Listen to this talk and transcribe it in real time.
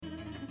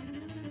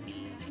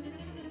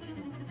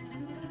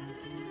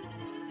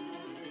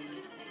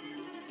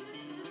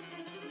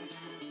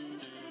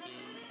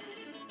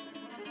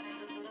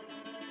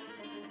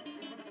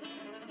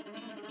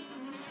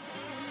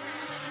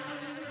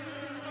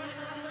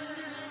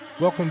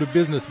Welcome to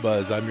Business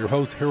Buzz. I'm your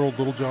host, Harold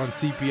Littlejohn,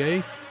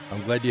 CPA.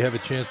 I'm glad you have a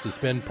chance to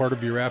spend part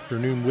of your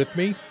afternoon with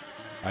me.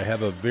 I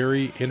have a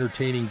very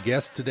entertaining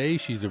guest today.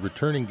 She's a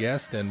returning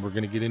guest, and we're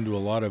going to get into a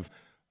lot of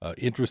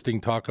interesting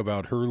talk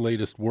about her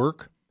latest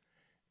work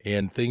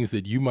and things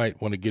that you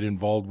might want to get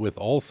involved with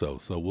also.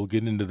 So we'll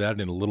get into that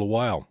in a little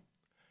while.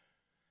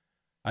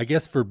 I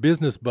guess for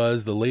Business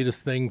Buzz, the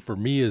latest thing for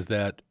me is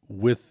that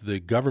with the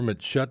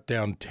government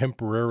shutdown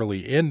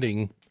temporarily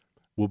ending,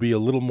 we'll be a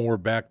little more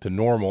back to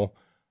normal.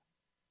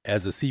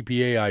 As a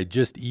CPA, I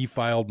just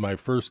e-filed my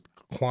first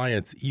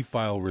client's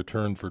e-file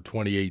return for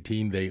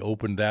 2018. They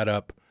opened that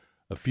up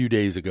a few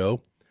days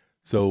ago.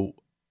 So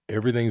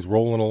everything's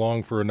rolling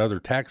along for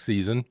another tax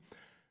season.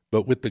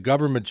 But with the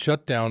government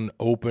shutdown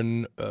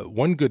open,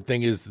 one good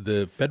thing is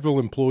the federal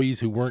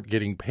employees who weren't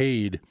getting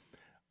paid,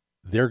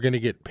 they're going to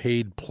get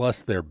paid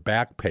plus their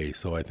back pay.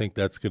 So I think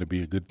that's going to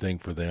be a good thing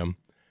for them.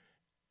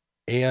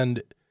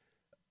 And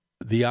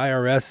the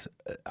IRS,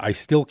 I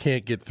still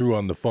can't get through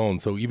on the phone.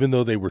 So even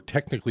though they were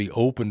technically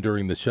open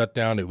during the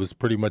shutdown, it was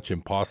pretty much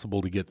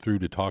impossible to get through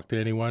to talk to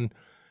anyone.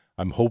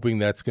 I'm hoping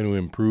that's going to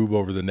improve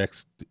over the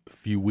next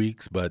few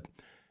weeks, but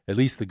at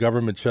least the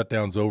government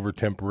shutdown's over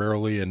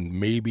temporarily, and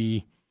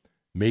maybe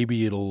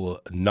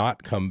it'll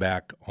not come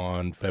back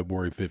on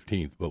February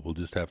 15th, but we'll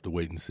just have to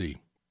wait and see.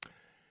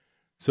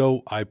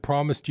 So I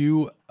promised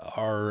you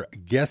our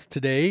guest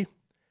today.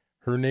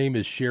 Her name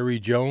is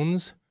Sherry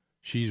Jones.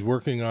 She's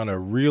working on a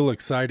real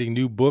exciting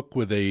new book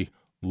with a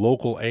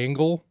local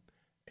angle.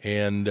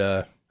 And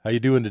how you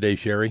doing today,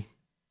 Sherry?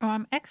 Oh,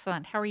 I'm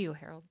excellent. How are you,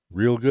 Harold?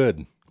 Real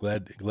good.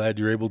 Glad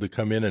you're able to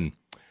come in. And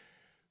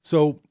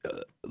so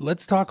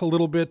let's talk a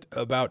little bit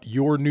about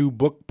your new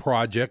book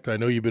project. I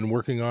know you've been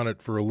working on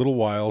it for a little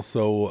while,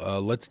 so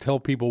let's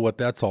tell people what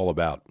that's all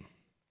about.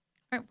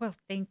 All right. Well,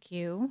 thank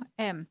you.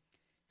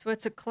 So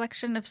it's a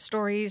collection of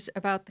stories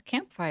about the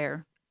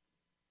campfire.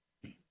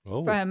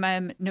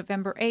 From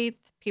November 8th,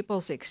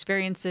 people's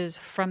experiences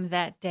from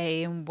that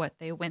day and what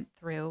they went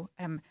through,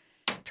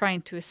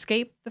 trying to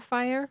escape the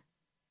fire,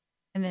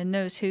 and then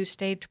those who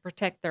stayed to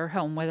protect their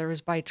home, whether it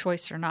was by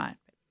choice or not.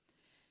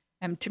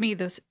 To me,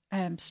 those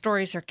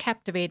stories are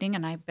captivating,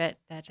 and I bet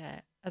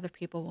that other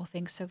people will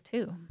think so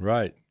too.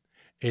 Right.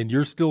 And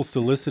you're still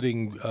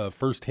soliciting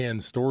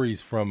firsthand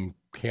stories from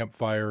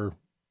campfire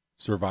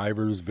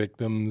survivors,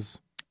 victims,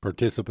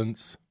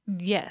 participants?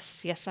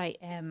 Yes, I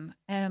am.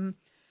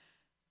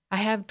 I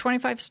have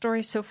 25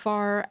 stories so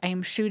far.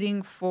 I'm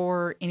shooting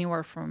for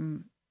anywhere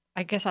from,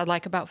 I guess I'd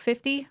like about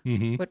 50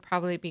 would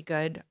probably be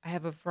good. I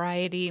have a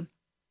variety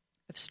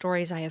of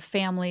stories. I have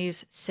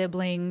families,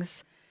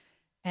 siblings.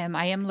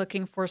 I am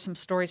looking for some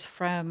stories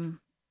from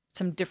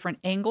some different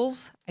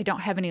angles. I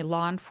don't have any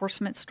law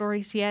enforcement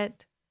stories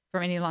yet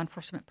from any law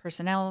enforcement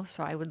personnel,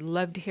 so I would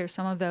love to hear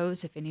some of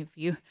those. If any of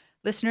you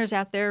listeners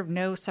out there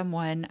know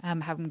someone,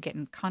 have them get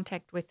in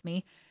contact with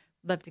me.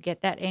 Love to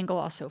get that angle.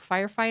 Also,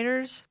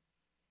 firefighters.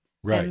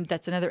 Right.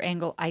 That's another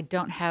angle I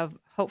don't have.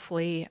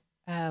 Hopefully,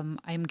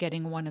 I'm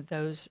getting one of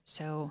those.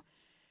 So,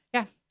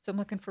 yeah. So I'm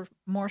looking for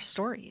more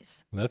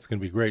stories. That's going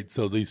to be great.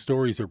 So these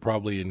stories are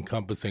probably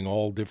encompassing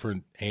all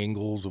different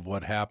angles of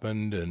what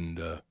happened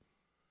and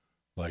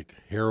like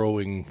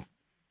harrowing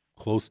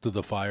close to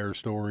the fire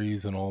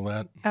stories and all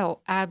that.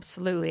 Oh,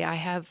 absolutely. I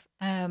have,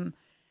 like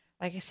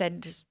I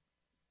said, just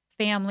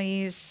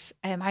families.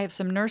 I have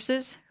some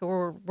nurses who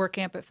were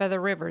working up at Feather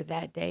River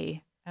that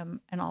day,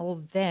 and all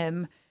of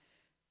them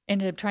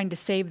ended up trying to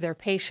save their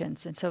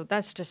patients. And so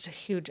that's just a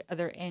huge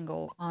other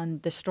angle on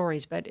the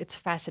stories, but it's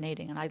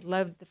fascinating. And I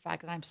love the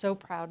fact that I'm so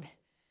proud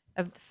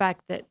of the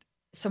fact that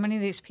so many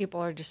of these people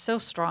are just so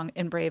strong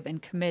and brave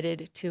and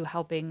committed to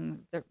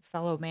helping their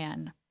fellow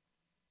man.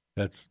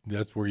 That's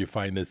where you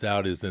find this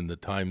out, is in the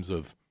times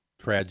of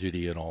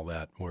tragedy and all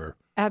that, where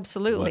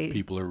absolutely what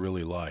people are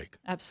really like.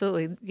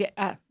 Absolutely.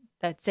 Yeah,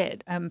 that's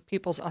it.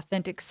 People's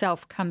authentic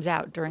self comes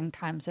out during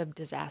times of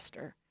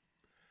disaster.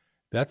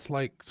 That's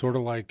like sort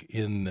of like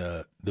in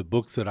the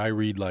books that I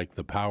read, like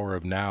The Power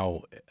of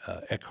Now.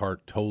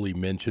 Eckhart Tolle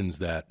mentions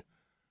that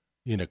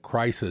in a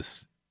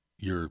crisis,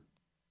 your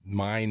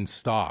mind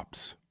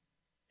stops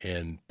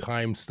and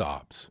time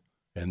stops,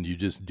 and you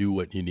just do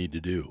what you need to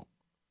do.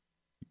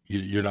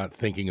 You're not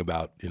thinking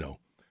about,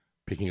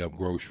 picking up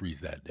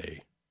groceries that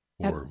day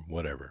or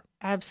whatever.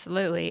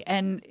 Absolutely.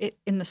 And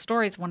in the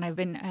stories, when I've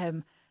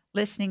been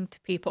listening to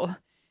people,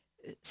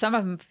 some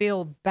of them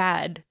feel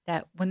bad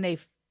that when they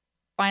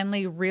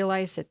finally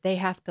realize that they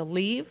have to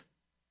leave,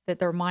 that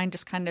their mind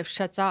just kind of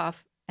shuts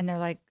off and they're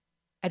like,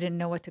 I didn't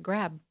know what to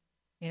grab,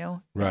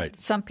 Right.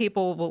 Some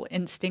people will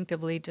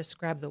instinctively just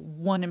grab the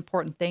one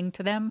important thing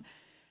to them.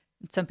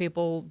 And some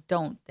people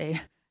don't. There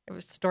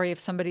was a story of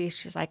somebody,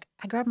 she's like,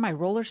 I grabbed my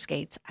roller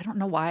skates. I don't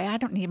know why. I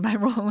don't need my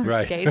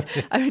roller skates.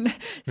 I mean,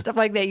 stuff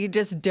like that. You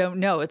just don't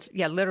know. It's,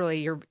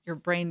 literally your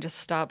brain just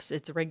stops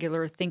its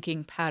regular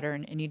thinking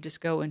pattern and you just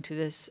go into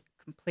this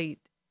complete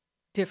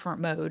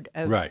different mode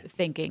of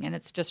thinking, and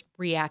it's just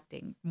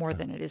reacting more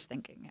than it is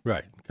thinking.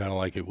 Right. Kind of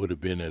like it would have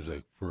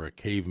been for a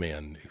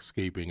caveman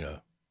escaping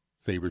a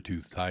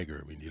saber-toothed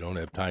tiger. I mean, you don't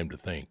have time to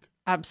think.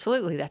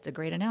 Absolutely. That's a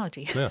great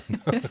analogy. Yeah.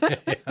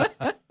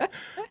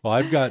 Well,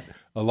 I've got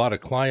a lot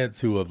of clients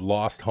who have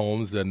lost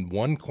homes, and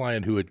one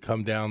client who had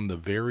come down the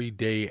very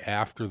day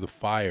after the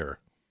fire.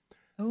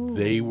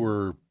 They Ooh.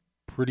 were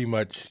pretty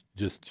much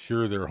just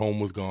sure their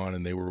home was gone,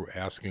 and they were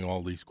asking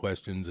all these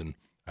questions, and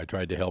I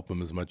tried to help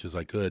them as much as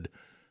I could.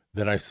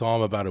 Then I saw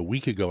him about a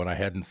week ago, and I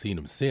hadn't seen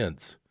him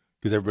since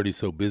because everybody's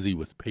so busy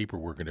with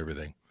paperwork and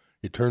everything.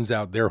 It turns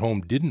out their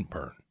home didn't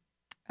burn,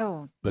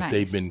 Oh, but nice.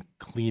 they've been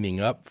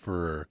cleaning up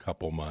for a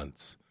couple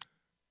months.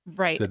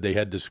 Right. Said they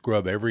had to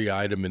scrub every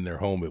item in their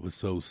home. It was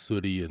so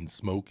sooty and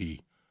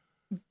smoky.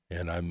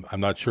 And I'm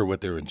not sure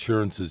what their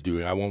insurance is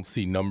doing. I won't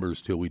see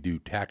numbers till we do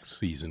tax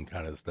season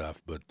kind of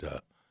stuff, but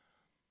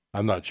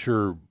I'm not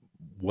sure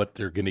what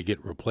they're going to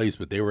get replaced,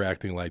 but they were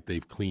acting like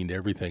they've cleaned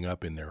everything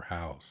up in their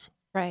house.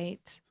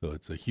 Right. So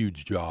it's a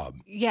huge job.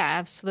 Yeah,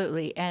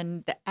 absolutely.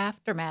 And the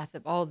aftermath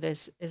of all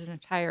this is an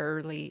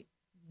entirely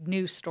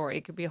new story.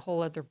 It could be a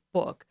whole other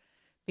book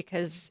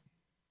because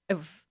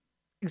of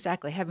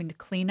exactly having to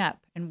clean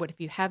up. And what if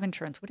you have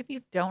insurance? What if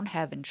you don't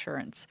have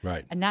insurance?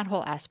 Right. And that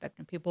whole aspect.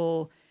 And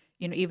people,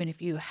 even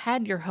if you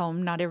had your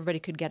home, not everybody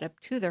could get up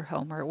to their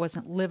home or it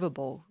wasn't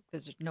livable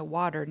because there's no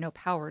water, no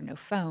power, no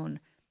phone.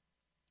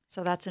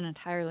 So that's an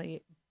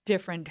entirely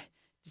different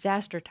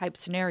disaster type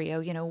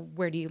scenario.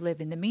 Where do you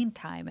live in the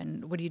meantime?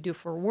 And what do you do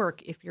for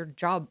work if your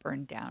job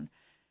burned down?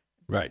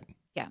 Right.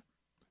 Yeah.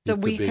 So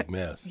it's a big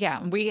mess.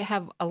 Yeah. And we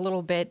have a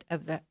little bit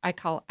of I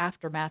call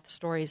aftermath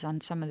stories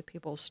on some of the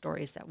people's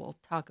stories that we'll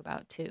talk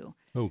about too.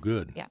 Oh,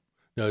 good. Yeah.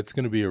 No, it's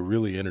going to be a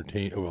really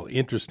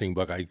interesting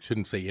book. I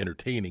shouldn't say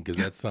entertaining because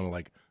that sounded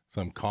like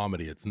some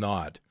comedy. It's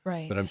not.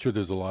 Right. But I'm sure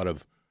there's a lot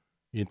of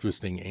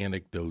interesting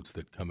anecdotes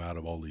that come out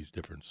of all these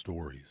different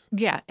stories.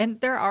 Yeah.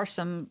 And there are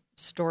some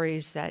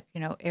stories that,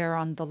 err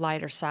on the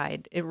lighter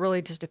side. It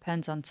really just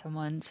depends on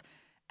someone's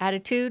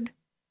attitude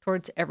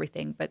towards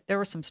everything. But there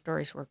were some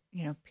stories where,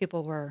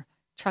 people were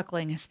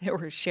chuckling as they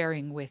were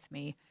sharing with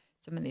me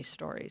some of these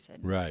stories.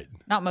 And right.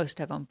 Not most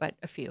of them, but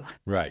a few.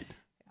 Right.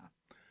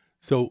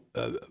 So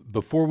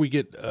before we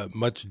get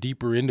much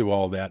deeper into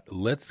all that,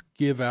 let's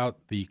give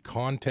out the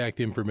contact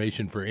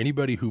information for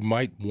anybody who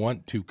might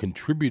want to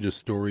contribute a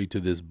story to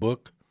this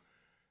book.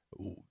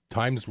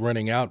 Time's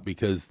running out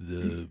because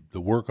the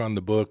work on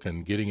the book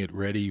and getting it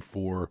ready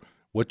for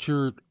what's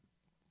your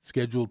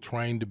schedule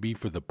trying to be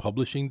for the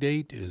publishing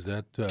date? Is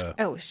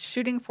that?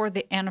 Shooting for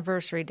the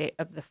anniversary date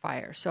of the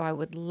fire. So I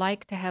would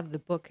like to have the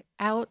book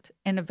out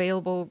and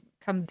available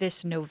come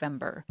this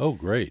November. Oh,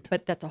 great.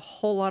 But that's a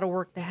whole lot of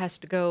work that has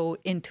to go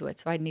into it.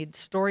 So I need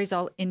stories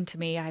all into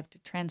me. I have to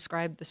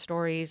transcribe the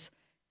stories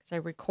because I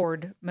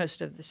record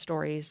most of the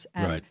stories.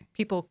 Right.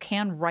 People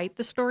can write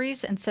the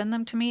stories and send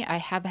them to me. I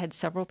have had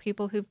several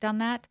people who've done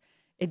that.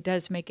 It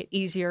does make it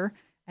easier.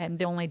 And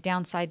the only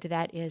downside to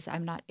that is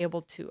I'm not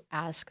able to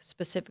ask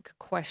specific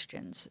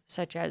questions,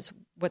 such as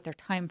what their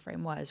time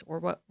frame was or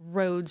what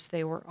roads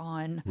they were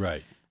on.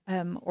 Right.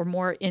 Or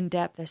more in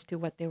depth as to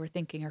what they were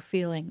thinking or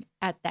feeling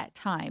at that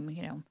time,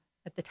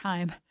 at the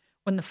time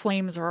when the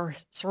flames are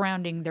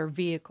surrounding their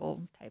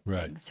vehicle type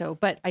thing. So,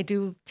 but I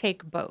do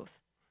take both.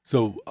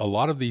 So a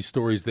lot of these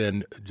stories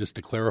then, just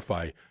to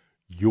clarify,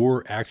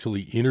 you're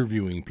actually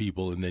interviewing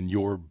people and then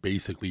you're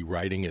basically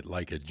writing it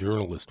like a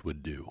journalist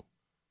would do.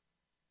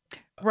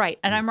 Right.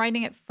 And I'm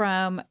writing it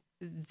from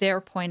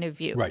their point of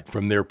view. Right.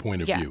 From their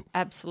point of view.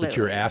 Absolutely. But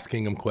you're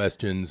asking them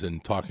questions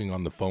and talking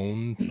on the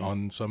phone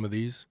on some of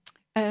these?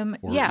 Or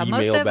yeah, email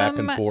most of back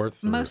them, and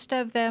forth? Most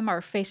of them are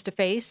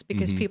face-to-face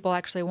because people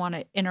actually want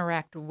to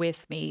interact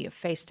with me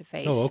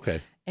face-to-face. Oh, okay.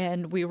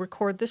 And we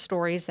record the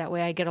stories. That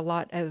way I get a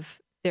lot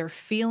of their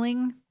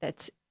feeling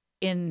that's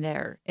in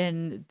there,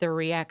 in their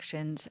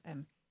reactions.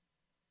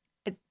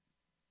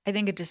 I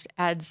think it just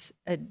adds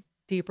a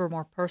deeper,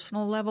 more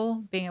personal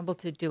level, being able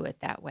to do it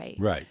that way.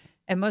 Right.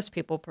 And most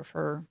people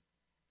prefer,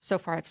 so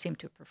far I've seemed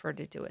to prefer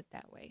to do it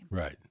that way.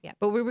 Right. Yeah,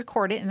 but we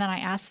record it and then I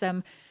ask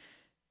them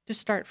to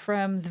start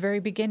from the very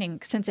beginning.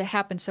 Since it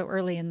happened so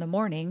early in the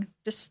morning,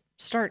 just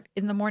start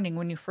in the morning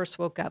when you first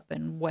woke up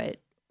and what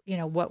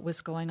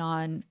was going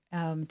on,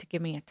 to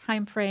give me a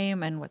time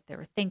frame and what they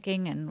were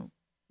thinking and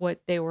what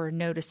they were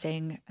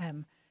noticing,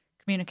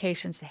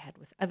 communications they had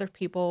with other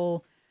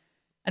people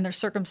and their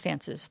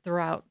circumstances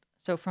throughout.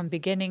 So from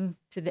beginning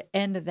to the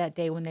end of that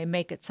day when they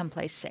make it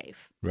someplace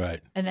safe.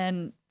 Right. And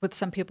then with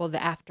some people,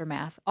 the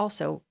aftermath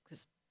also,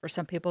 because for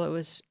some people it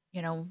was,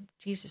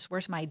 Jesus,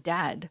 where's my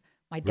dad?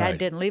 My dad Right.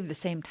 didn't leave the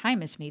same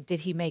time as me.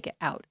 Did he make it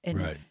out? And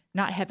Right.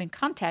 not having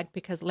contact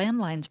because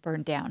landlines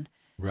burned down.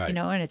 Right.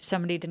 And if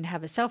somebody didn't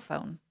have a cell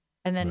phone.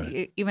 And then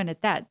Right. even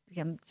at that,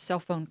 cell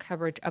phone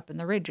coverage up in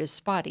the ridge is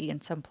spotty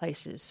in some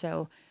places.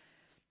 So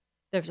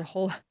that's a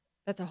whole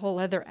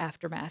other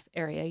aftermath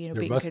area, There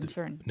being must-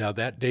 concerned. Now,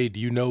 that day, do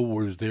you know,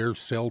 was there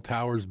cell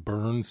towers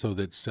burned so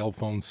that cell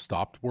phones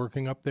stopped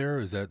working up there?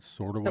 Is that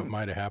sort of what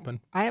might have happened?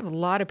 I have a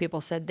lot of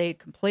people said they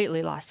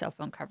completely lost cell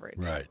phone coverage.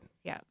 Right.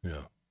 Yeah.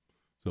 Yeah.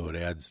 So it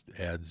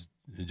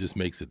it just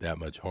makes it that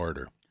much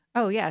harder.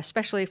 Oh, yeah,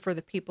 especially for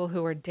the people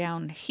who are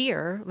down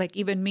here, like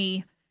even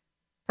me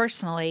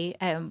personally,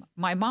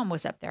 my mom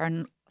was up there,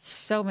 and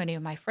so many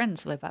of my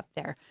friends live up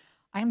there.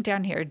 I'm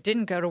down here,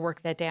 didn't go to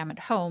work that day. I'm at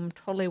home,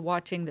 totally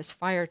watching this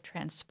fire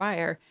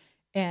transpire.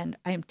 And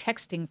I'm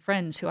texting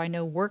friends who I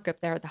know work up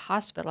there at the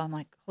hospital. I'm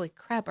like, holy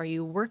crap, are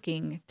you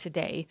working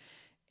today?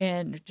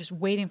 And just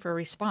waiting for a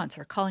response,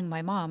 or calling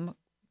my mom,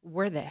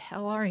 where the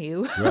hell are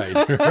you?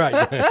 Right,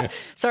 right.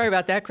 Sorry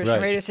about that, Christian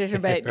Right. radio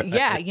station. But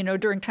yeah,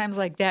 during times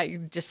like that, you're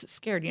just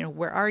scared,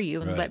 where are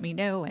you? And Right. let me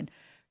know. And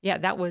yeah,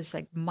 that was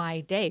like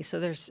my day. So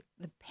there's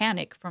the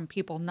panic from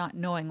people not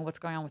knowing what's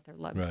going on with their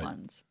loved Right.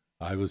 ones.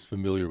 I was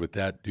familiar with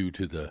that due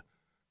to the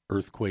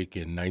earthquake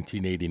in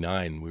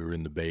 1989. We were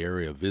in the Bay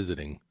Area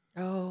visiting,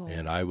 Oh,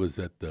 and I was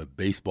at the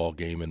baseball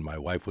game, and my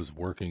wife was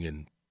working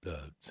in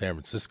San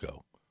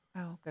Francisco.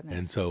 oh goodness.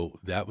 And so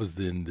that was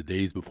in the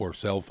days before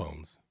cell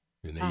phones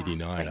in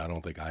 '89. right. I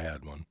don't think I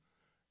had one.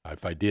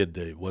 If I did,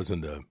 it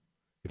wasn't a.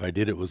 If I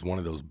did, it was one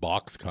of those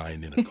box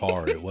kind in a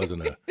car. It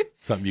wasn't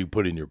something you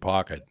put in your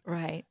pocket.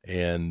 Right.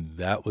 And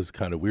that was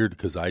kind of weird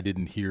because I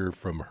didn't hear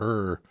from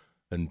her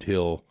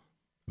until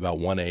about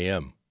 1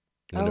 a.m.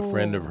 when a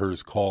friend of Oh.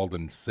 hers called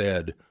and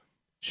said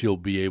she'll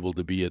be able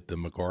to be at the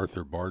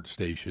MacArthur BART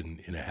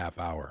station in a half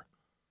hour.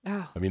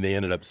 Oh, I mean, they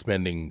ended up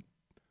spending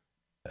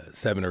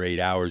 7 or 8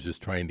 hours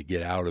just trying to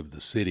get out of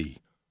the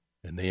city,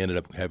 and they ended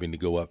up having to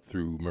go up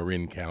through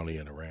Marin County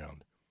and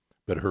around.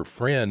 But her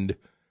friend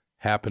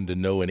happened to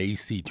know an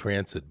AC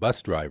Transit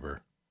bus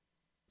driver,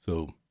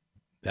 so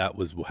that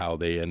was how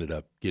they ended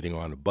up getting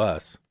on a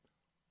bus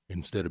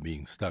instead of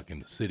being stuck in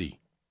the city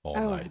all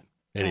Oh, night.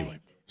 Anyway,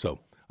 right. so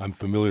I'm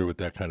familiar with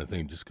that kind of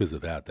thing just because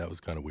of that. That was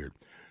kind of weird.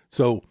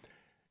 So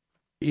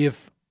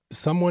if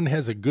someone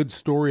has a good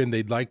story and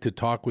they'd like to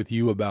talk with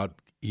you about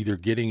either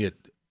getting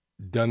it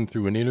done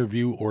through an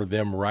interview or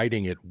them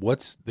writing it,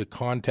 what's the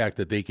contact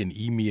that they can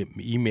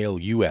email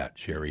you at,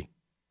 Sherry?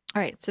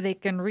 All right. So they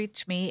can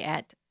reach me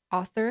at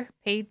author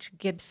Paige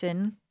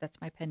Gibson. That's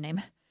my pen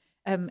name.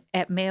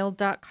 At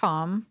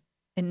mail.com.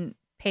 And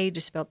Paige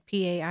is spelled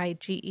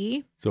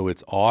Paige. So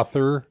it's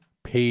author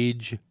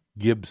Paige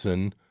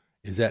Gibson.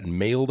 Is that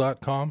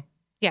mail.com?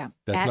 Yeah.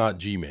 That's not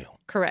Gmail.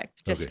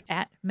 correct. Just Okay.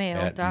 at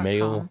mail.com. At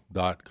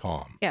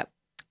mail.com. Yep.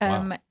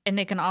 Wow. And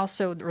they can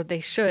also, or they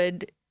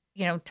should,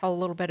 tell a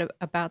little bit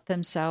about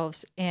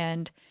themselves.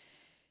 And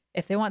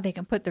if they want, they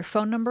can put their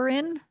phone number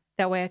in.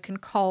 That way I can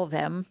call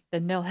them.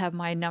 Then they'll have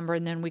my number,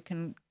 and then we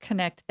can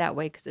connect that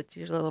way because it's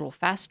usually a little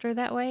faster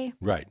that way.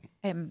 Right.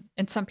 And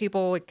some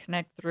people would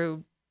connect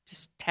through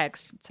just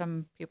text.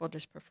 Some people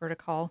just prefer to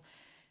call.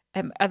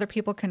 Other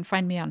people can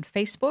find me on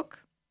Facebook.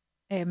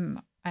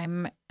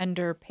 I'm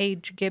under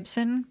Paige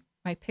Gibson.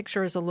 My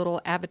picture is a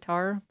little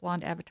avatar,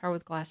 blonde avatar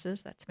with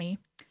glasses. That's me.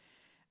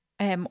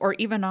 Or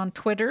even on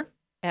Twitter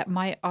at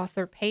my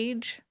author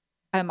page.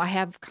 I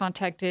have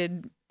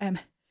contacted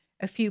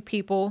a few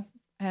people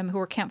who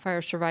are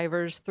campfire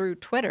survivors through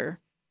Twitter.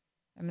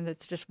 I mean,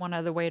 that's just one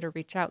other way to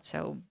reach out.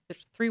 So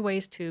there's 3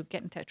 ways to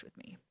get in touch with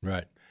me.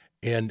 Right.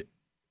 And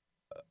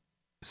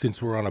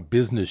since we're on a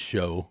business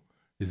show,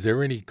 is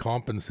there any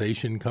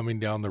compensation coming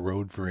down the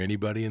road for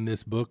anybody in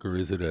this book, or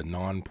is it a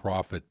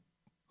nonprofit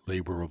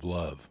labor of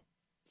love?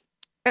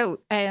 Oh,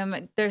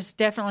 there's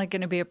definitely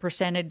going to be a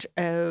percentage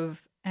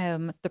of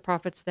the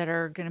profits that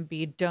are going to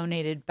be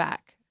donated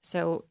back.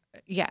 So,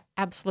 yeah,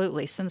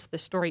 absolutely. Since the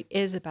story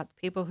is about the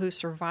people who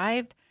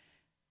survived,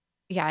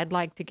 yeah, I'd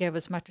like to give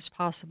as much as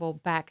possible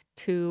back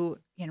to,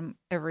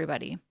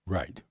 everybody.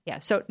 Right. Yeah.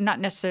 So not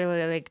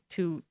necessarily like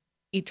to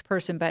each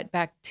person, but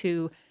back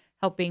to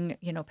helping,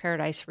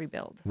 Paradise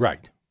rebuild.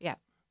 Right. Yeah.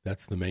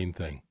 That's the main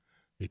thing.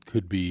 It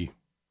could be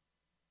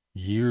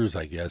years,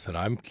 I guess, and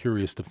I'm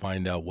curious to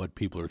find out what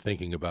people are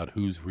thinking about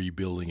who's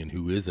rebuilding and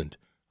who isn't.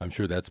 I'm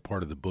sure that's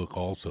part of the book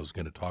also, is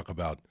going to talk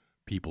about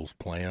people's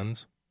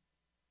plans.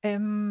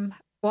 Well,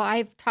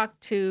 I've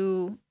talked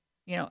to,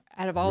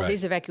 out of all Right.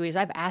 these evacuees,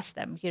 I've asked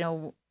them,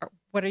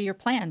 what are your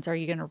plans? Are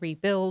you going to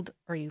rebuild?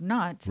 Are you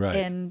not? Right.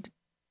 And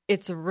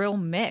it's a real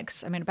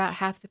mix. I mean, about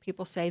half the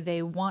people say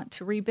they want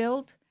to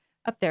rebuild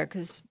up there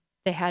because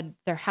they had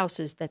their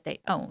houses that they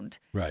owned.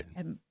 Right.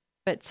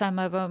 But some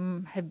of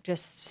them have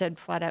just said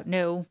flat out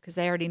no because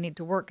they already need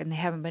to work and they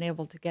haven't been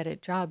able to get a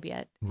job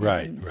yet.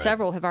 Right, And right.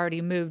 several have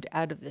already moved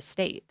out of the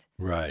state.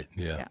 Right.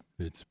 Yeah. Yeah.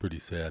 It's pretty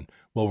sad.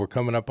 Well, we're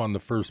coming up on the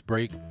first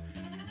break.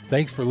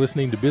 Thanks for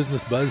listening to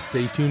Business Buzz.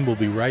 Stay tuned. We'll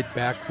be right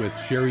back with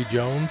Sherry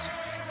Jones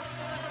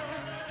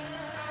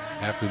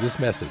after this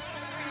message.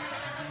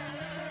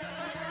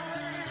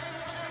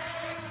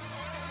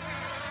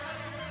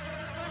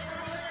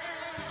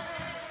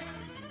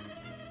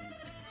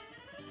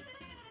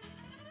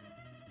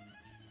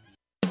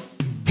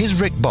 Here's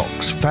Rick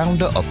Box,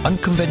 founder of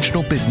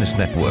Unconventional Business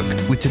Network,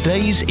 with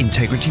today's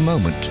Integrity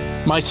Moment.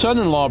 My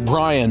son-in-law,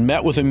 Brian,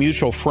 met with a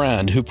mutual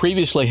friend who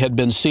previously had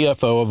been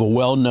CFO of a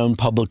well-known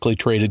publicly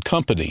traded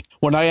company.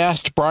 When I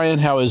asked Brian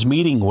how his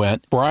meeting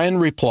went, Brian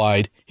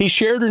replied, "He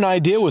shared an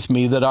idea with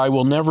me that I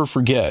will never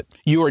forget.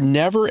 You are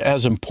never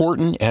as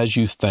important as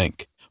you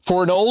think."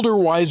 For an older,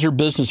 wiser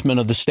businessman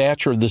of the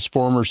stature of this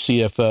former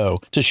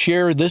CFO to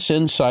share this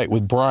insight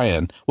with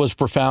Brian was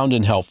profound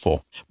and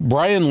helpful.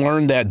 Brian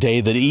learned that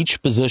day that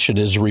each position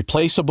is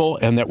replaceable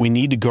and that we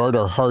need to guard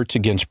our hearts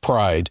against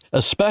pride,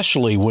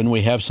 especially when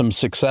we have some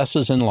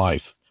successes in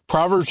life.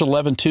 Proverbs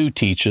 11:2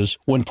 teaches,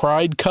 when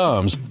pride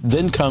comes,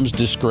 then comes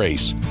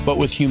disgrace, but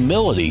with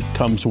humility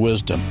comes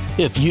wisdom.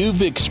 If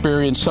you've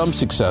experienced some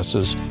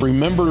successes,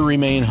 remember to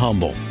remain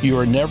humble. You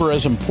are never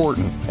as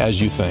important as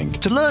you think.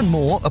 To learn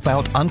more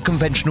about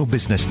Unconventional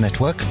Business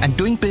Network and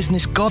doing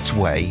business God's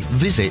way,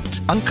 visit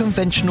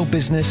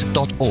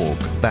unconventionalbusiness.org.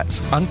 That's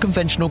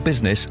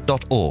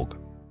unconventionalbusiness.org.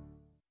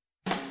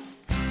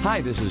 Hi,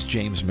 this is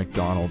James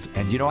McDonald,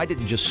 and I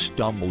didn't just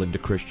stumble into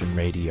Christian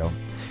radio.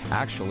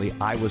 Actually,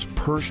 I was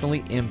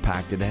personally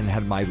impacted and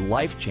had my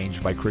life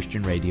changed by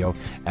Christian radio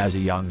as a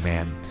young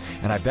man.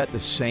 And I bet the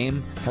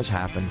same has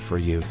happened for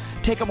you.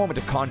 Take a moment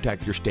to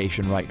contact your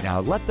station right now.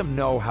 Let them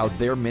know how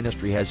their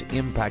ministry has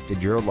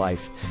impacted your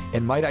life.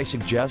 And might I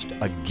suggest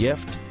a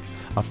gift,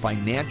 a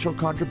financial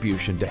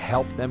contribution to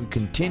help them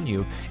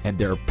continue in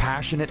their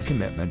passionate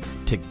commitment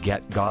to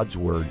get God's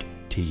Word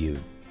to you.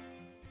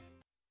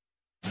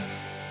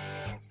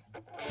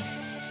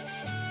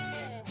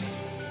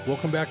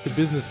 Welcome back to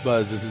Business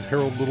Buzz. This is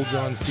Harold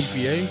Littlejohn,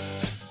 CPA.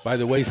 By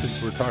the way, since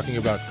we're talking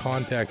about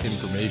contact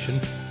information,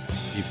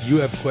 if you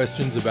have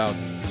questions about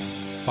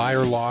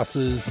fire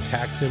losses,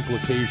 tax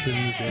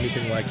implications,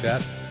 anything like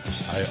that,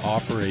 I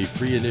offer a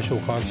free initial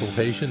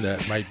consultation.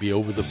 That might be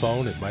over the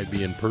phone. It might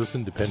be in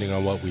person, depending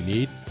on what we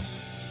need.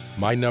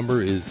 My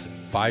number is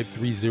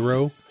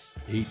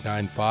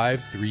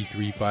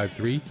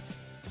 530-895-3353. You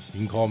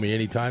can call me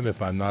anytime.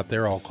 If I'm not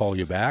there, I'll call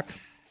you back.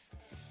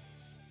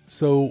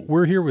 So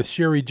we're here with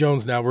Sherry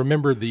Jones now.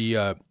 Remember,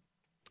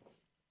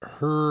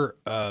 her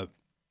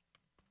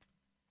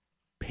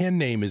pen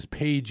name is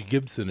Paige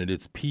Gibson, and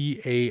it's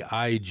Paige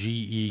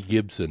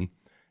Gibson,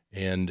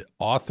 and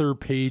author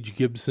Paige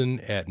Gibson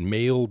at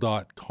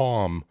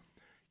mail.com.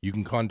 You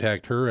can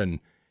contact her,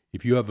 and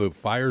if you have a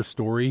fire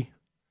story,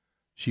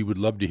 she would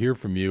love to hear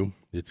from you.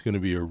 It's going to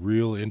be a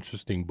real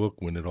interesting book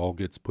when it all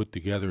gets put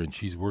together, and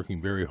she's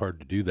working very hard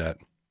to do that.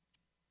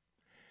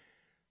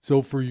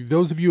 So for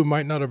those of you who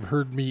might not have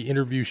heard me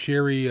interview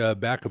Sherry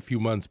back a few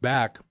months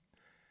back,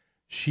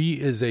 she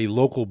is a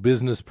local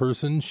business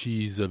person.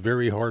 She's a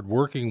very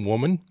hardworking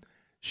woman.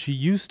 She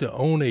used to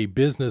own a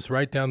business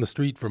right down the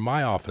street from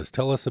my office.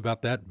 Tell us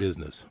about that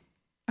business.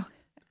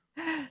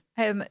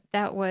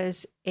 That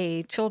was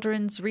a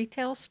children's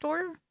retail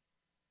store.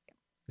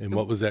 And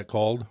what was that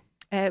called?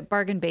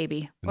 Bargain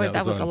Baby.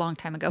 That was a long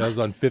time ago. That was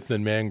on 5th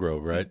and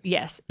Mangrove, right?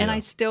 Yes. And yeah. I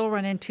still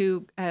run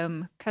into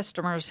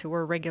customers who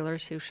were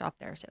regulars who shop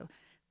there. So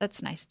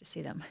that's nice to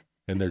see them.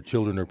 And their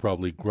children are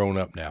probably grown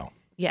up now.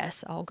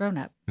 Yes, all grown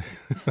up.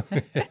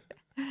 Well,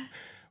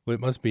 it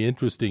must be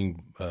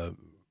interesting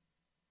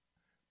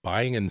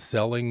buying and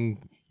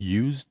selling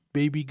used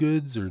baby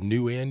goods, or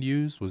new and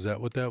used. Was that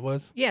what that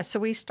was? Yeah, so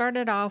we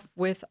started off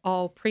with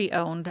all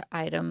pre-owned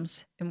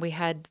items, and we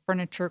had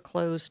furniture,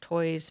 clothes,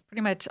 toys,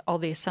 pretty much all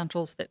the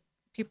essentials that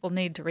people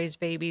need to raise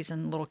babies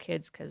and little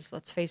kids, because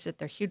let's face it,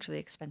 they're hugely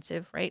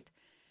expensive, right?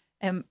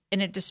 And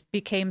it just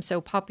became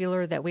so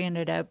popular that we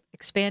ended up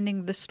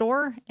expanding the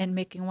store and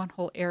making one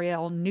whole area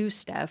all new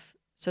stuff,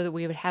 so that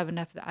we would have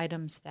enough of the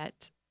items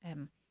that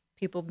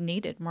people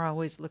needed and were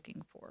always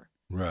looking for.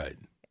 Right.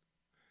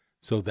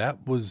 So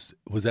that was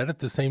that at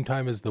the same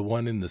time as the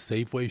one in the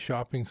Safeway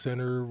shopping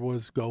center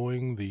was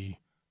going? The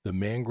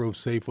Mangrove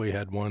Safeway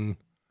had one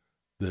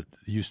that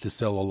used to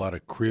sell a lot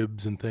of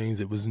cribs and things.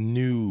 It was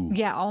new.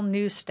 Yeah, all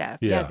new stuff.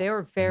 Yeah, they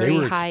were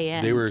very high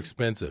end. They were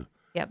expensive.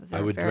 Yeah, but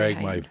I would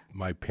drag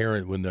my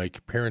parent, when my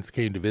parents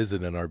came to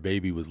visit and our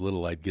baby was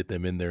little, I'd get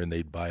them in there and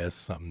they'd buy us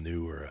something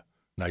new or a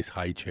nice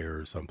high chair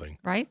or something.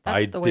 Right?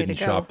 That's the way to go. I didn't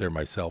shop there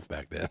myself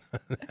back then.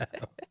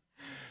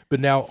 But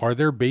now, are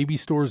there baby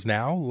stores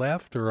now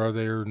left, or are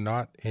there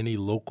not any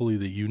locally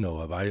that you know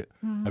of? I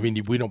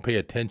mean, we don't pay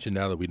attention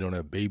now that we don't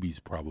have babies,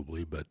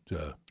 probably, but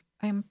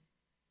I'm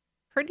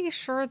pretty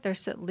sure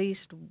there's at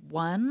least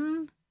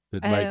one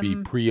that might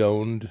be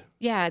pre-owned.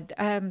 Yeah,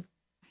 I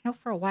know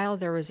for a while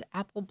there was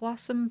Apple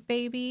Blossom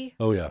Baby.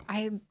 Oh yeah,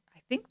 I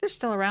think they're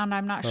still around.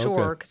 I'm not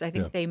sure because I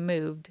think they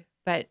moved.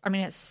 But I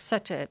mean, it's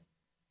a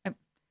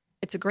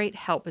great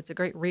help. It's a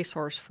great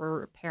resource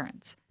for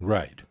parents.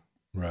 Right.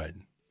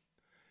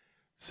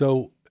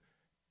 So,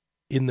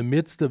 in the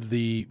midst of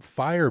the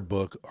fire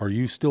book, are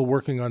you still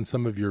working on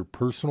some of your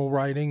personal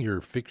writing,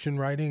 your fiction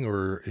writing,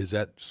 or is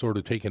that sort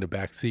of taking a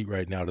back seat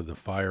right now to the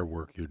fire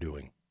work you're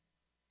doing?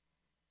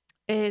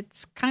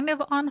 It's kind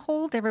of on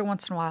hold every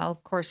once in a while.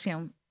 Of course,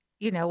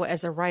 you know,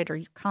 as a writer,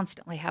 you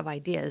constantly have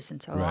ideas,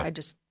 and so I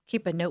just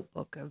keep a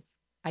notebook of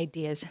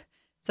ideas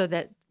so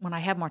that when I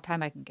have more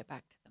time, I can get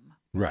back to them.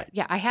 Right.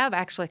 Yeah, I have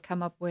actually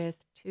come up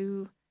with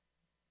two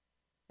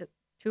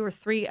or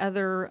three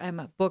other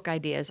book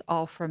ideas,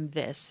 all from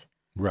this.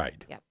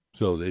 Right. Yep.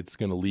 So it's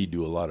going to lead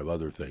to a lot of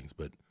other things,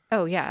 but.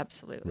 Oh yeah,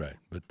 absolutely. Right,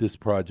 but this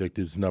project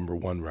is number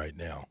one right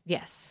now.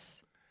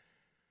 Yes.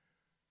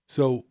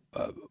 So,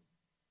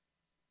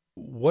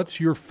 what's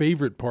your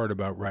favorite part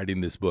about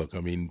writing this book? I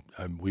mean,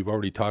 we've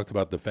already talked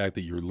about the fact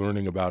that you're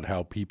learning about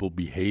how people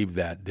behave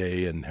that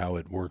day and how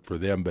it worked for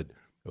them, but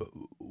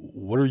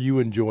what are you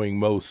enjoying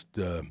most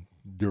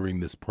during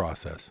this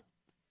process?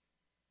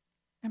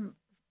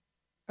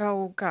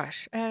 Oh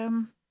gosh, I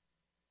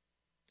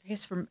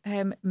guess from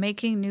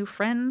making new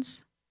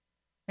friends,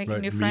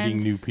 Meeting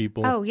new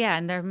people. Oh yeah,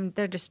 and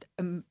they're just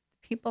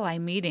people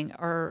I'm meeting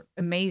are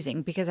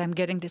amazing because I'm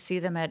getting to see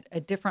them at a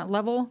different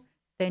level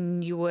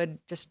than you would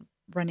just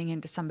running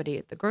into somebody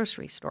at the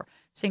grocery store,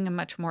 seeing a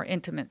much more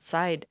intimate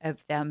side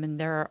of them and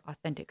their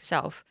authentic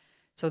self.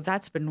 So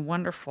that's been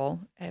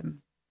wonderful.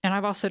 And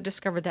I've also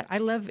discovered that I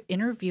love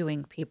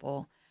interviewing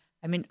people.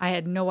 I mean, I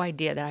had no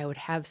idea that I would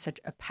have such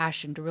a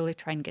passion to really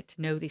try and get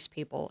to know these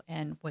people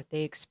and what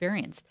they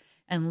experienced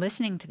and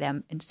listening to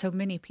them. And so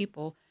many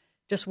people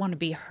just want to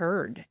be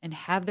heard and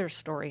have their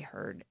story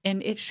heard.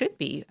 And it should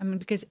be, I mean,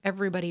 because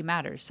everybody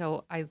matters.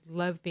 So I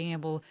love being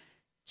able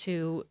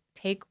to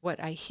take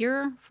what I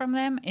hear from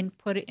them and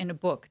put it in a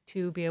book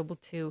to be able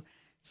to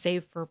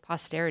save for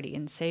posterity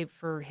and save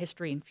for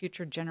history and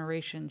future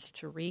generations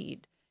to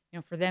read, you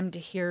know, for them to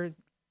hear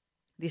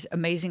these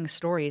amazing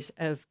stories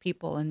of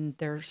people and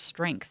their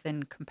strength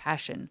and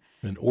compassion.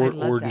 And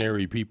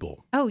ordinary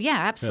people. Oh, yeah,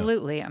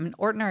 absolutely. Yeah. I mean,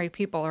 ordinary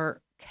people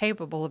are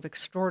capable of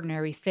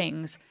extraordinary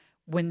things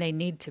when they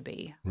need to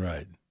be.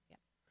 Right. Yeah.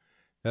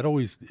 That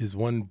always is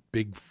one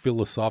big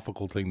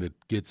philosophical thing that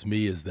gets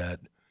me is that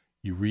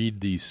you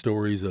read these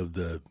stories of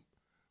the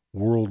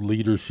world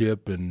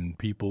leadership and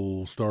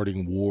people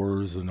starting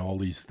wars and all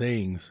these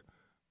things,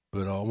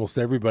 but almost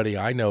everybody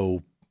I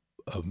know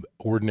of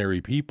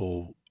ordinary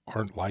people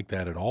aren't like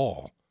that at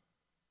all.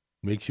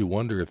 It makes you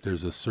wonder if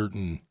there's a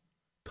certain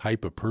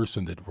type of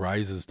person that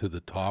rises to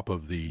the top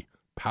of the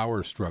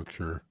power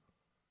structure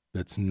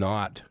that's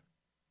not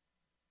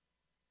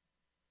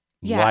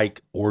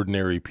like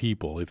ordinary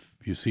people, if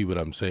you see what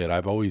I'm saying.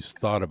 I've always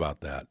thought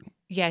about that.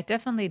 Yeah,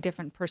 definitely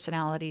different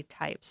personality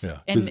types. Yeah.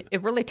 And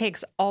it really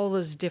takes all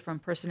those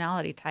different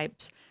personality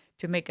types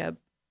to make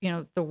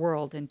the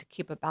world and to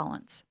keep a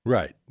balance.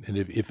 Right. And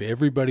if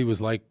everybody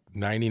was like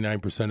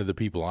 99% of the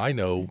people I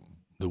know,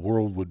 the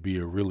world would be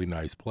a really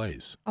nice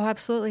place. Oh,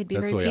 absolutely. It'd be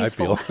that's very the way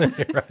peaceful. I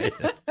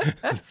feel.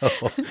 Right.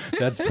 So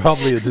that's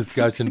probably a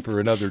discussion for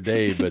another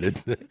day, but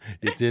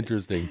it's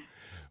interesting.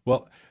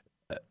 Well,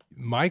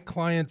 my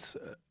clients,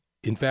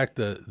 in fact,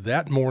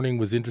 that morning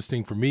was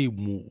interesting for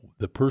me.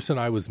 The person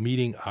I was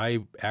meeting,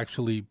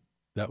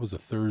 that was a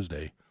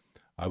Thursday.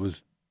 I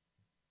was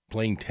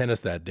playing tennis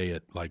that day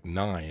at like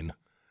 9,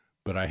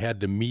 but I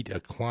had to meet a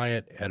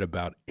client at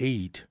about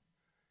 8,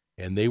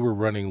 and they were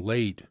running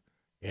late,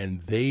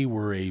 and they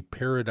were a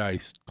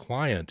Paradise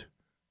client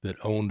that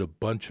owned a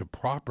bunch of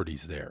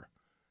properties there.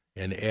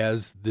 And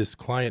as this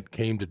client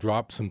came to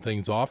drop some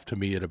things off to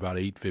me at about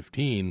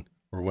 8:15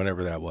 or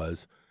whenever that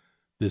was,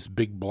 this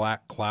big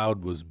black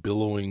cloud was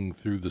billowing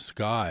through the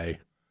sky,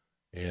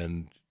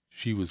 and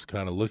she was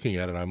kind of looking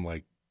at it. I'm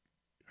like,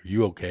 are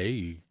you okay?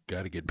 You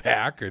got to get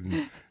back.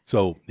 And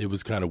so it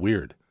was kind of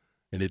weird.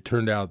 And it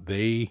turned out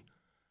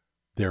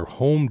their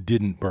home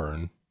didn't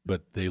burn,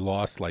 but they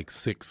lost like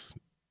 6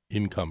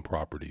 income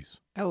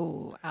properties.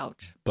 Oh,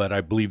 ouch. But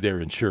I believe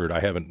they're insured. I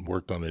haven't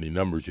worked on any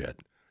numbers yet.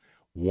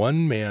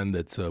 One man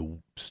that's a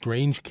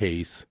strange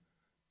case,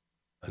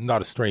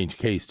 not a strange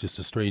case, just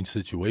a strange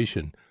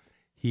situation.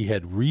 He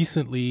had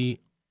recently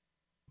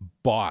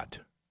bought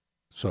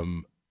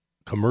some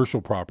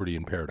commercial property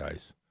in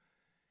Paradise.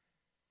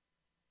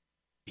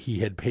 He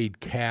had paid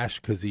cash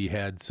because he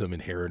had some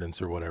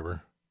inheritance or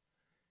whatever.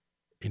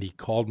 And he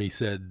called me,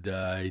 said,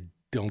 I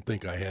don't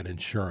think I had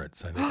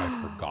insurance. I think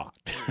I forgot.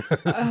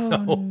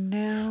 Oh,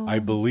 no. I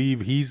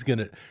believe he's going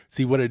to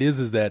see what it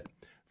is that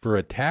for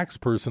a tax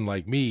person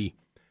like me,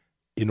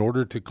 in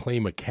order to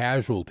claim a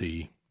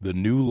casualty, the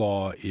new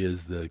law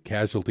is the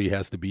casualty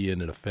has to be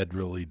in a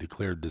federally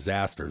declared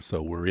disaster.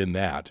 So we're in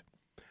that.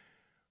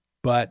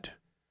 But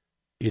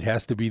it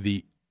has to be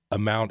the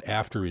amount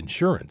after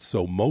insurance.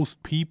 So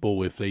most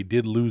people, if they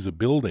did lose a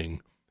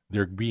building,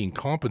 they're being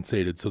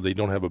compensated so they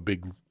don't have a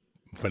big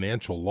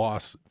financial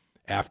loss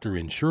after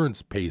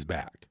insurance pays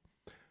back.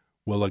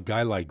 Well, a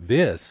guy like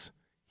this,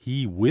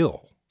 he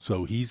will.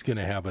 So he's going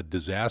to have a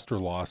disaster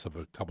loss of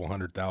a couple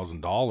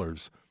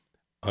 $100,000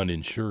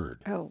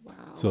 uninsured. Oh, wow.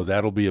 So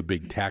that'll be a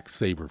big tax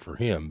saver for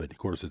him. But of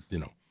course,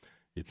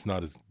 it's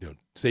not as,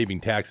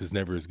 saving tax is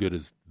never as good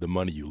as the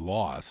money you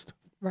lost.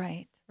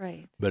 Right,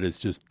 right. But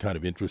it's just kind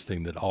of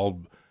interesting that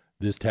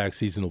this tax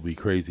season will be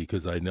crazy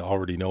because I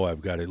already know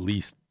I've got at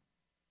least,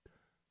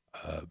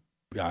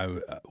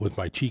 with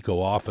my Chico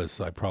office,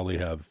 I probably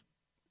have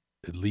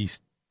at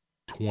least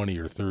 20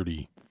 or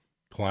 30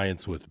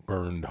 clients with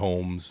burned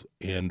homes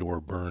and or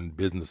burned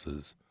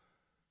businesses.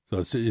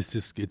 So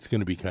it's going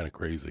to be kind of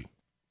crazy.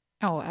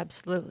 Oh,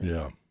 absolutely.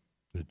 Yeah,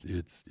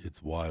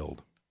 it's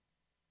wild.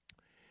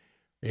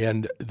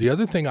 And the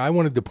other thing I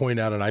wanted to point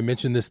out, and I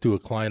mentioned this to a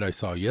client I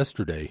saw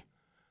yesterday,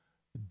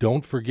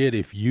 don't forget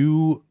if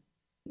you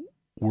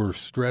were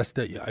stressed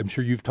out, I'm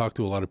sure you've talked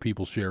to a lot of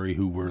people, Sherry,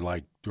 who were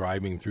like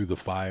driving through the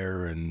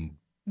fire and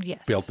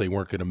Yes. felt they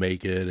weren't going to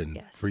make it and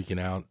Yes. freaking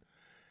out.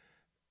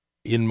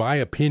 In my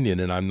opinion,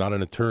 and I'm not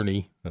an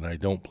attorney and I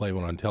don't play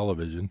one on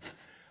television,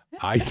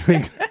 I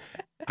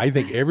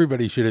think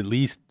everybody should at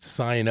least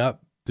sign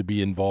up to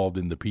be involved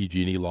in the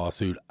PG&E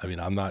lawsuit. I mean,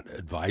 I'm not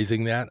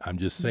advising that. I'm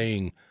just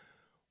saying,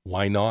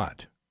 why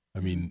not? I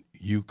mean,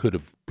 you could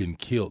have been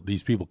killed.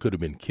 These people could have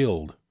been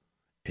killed.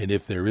 And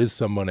if there is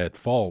someone at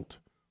fault,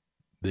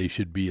 they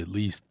should be at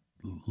least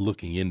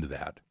looking into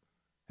that.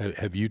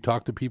 Have you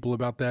talked to people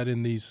about that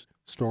in these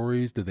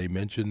stories? Did they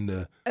mention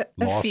the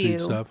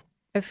lawsuit stuff?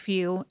 A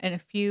few.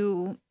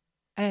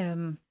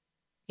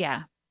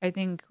 Yeah, I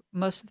think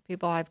most of the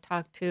people I've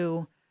talked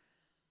to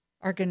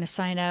are going to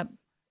sign up,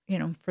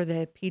 for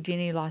the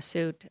PG&E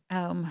lawsuit.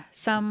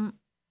 Some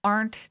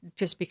aren't,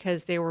 just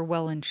because they were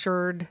well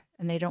insured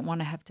and they don't want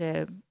to have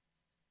to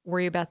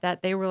worry about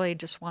that. They really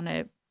just want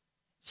to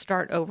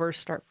start over,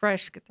 start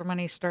fresh, get their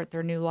money, start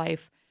their new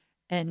life,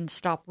 and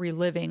stop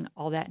reliving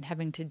all that and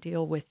having to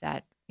deal with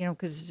that,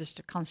 because it's just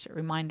a constant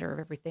reminder of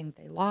everything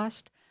they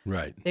lost.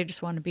 Right. They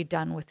just want to be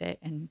done with it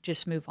and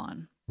just move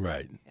on.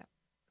 Right. Yeah.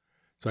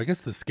 So I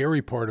guess the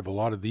scary part of a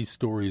lot of these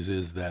stories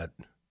is that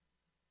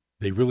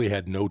they really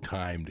had no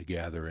time to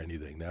gather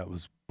anything. That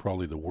was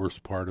probably the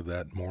worst part of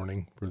that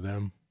morning for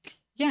them.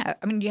 Yeah.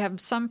 I mean, you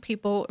have some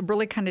people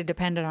really kind of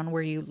depended on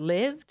where you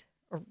lived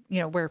or,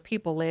 where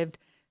people lived.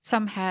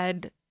 Some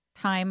had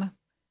time.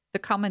 The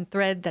common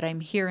thread that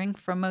I'm hearing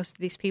from most of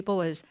these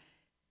people is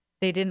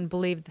they didn't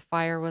believe the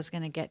fire was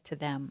going to get to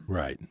them.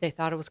 Right. They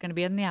thought it was going to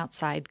be on the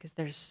outside because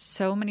there's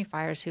so many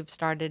fires have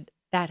started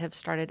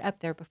up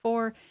there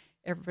before.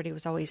 Everybody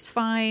was always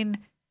fine.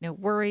 No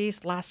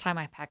worries. Last time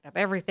I packed up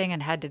everything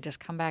and had to just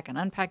come back and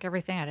unpack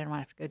everything. I didn't want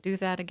to have to go do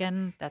that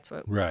again. That's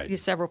what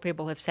several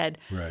people have said.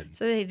 Right.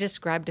 So they just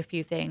grabbed a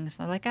few things.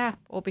 They're like,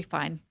 we'll be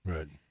fine.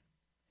 Right.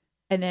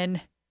 And then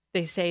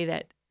they say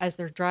that as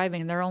they're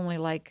driving, they're only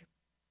like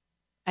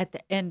at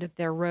the end of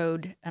their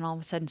road and all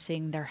of a sudden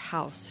seeing their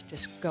house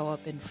just go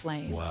up in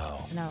flames.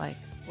 Wow. And they're like,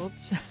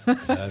 whoops.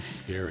 That's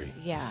scary.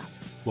 Yeah.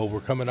 Well,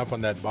 we're coming up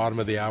on that bottom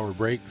of the hour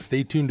break.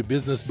 Stay tuned to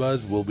Business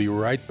Buzz. We'll be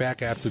right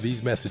back after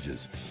these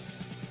messages.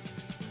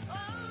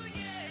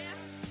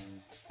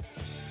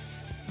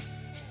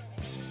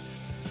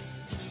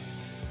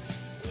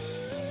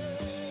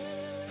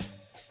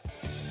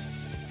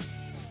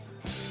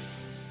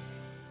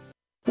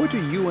 What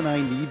do you and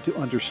I need to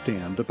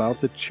understand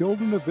about the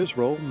children of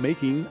Israel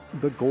making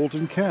the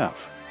golden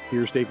calf?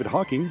 Here's David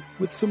Hawking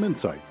with some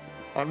insight.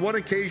 On one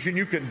occasion,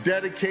 you can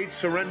dedicate,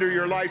 surrender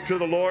your life to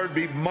the Lord,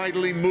 be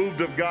mightily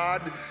moved of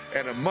God,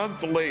 and a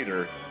month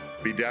later,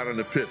 be down in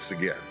the pits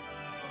again.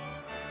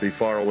 Be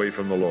far away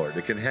from the Lord.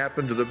 It can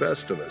happen to the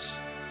best of us.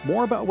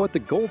 More about what the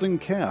golden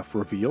calf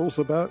reveals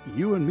about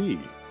you and me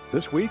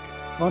this week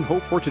on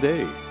Hope for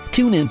Today.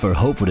 Tune in for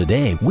Hope for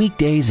Today,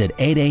 weekdays at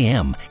 8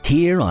 a.m.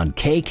 here on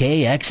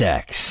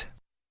KKXX.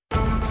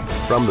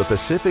 From the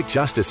Pacific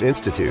Justice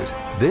Institute,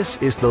 this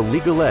is The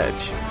Legal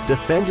Edge,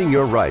 defending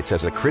your rights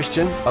as a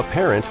Christian, a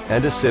parent,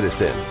 and a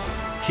citizen.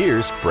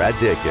 Here's Brad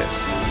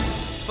Dacus.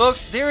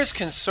 Folks, there is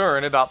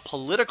concern about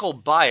political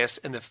bias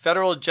in the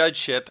federal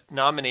judgeship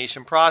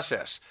nomination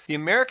process. The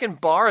American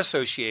Bar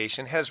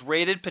Association has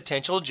rated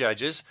potential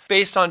judges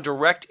based on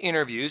direct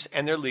interviews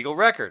and their legal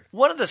record.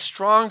 One of the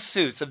strong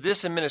suits of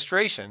this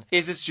administration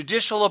is its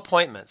judicial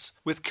appointments,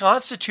 with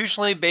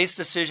constitutionally based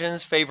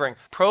decisions favoring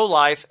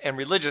pro-life and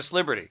religious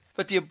liberty.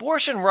 But the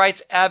abortion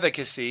rights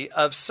advocacy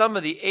of some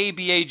of the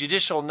ABA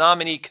Judicial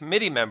Nominee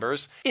Committee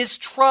members is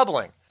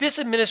troubling. This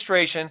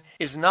administration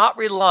is not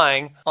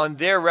relying on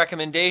their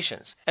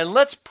recommendations, and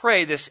let's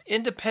pray this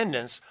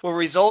independence will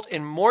result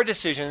in more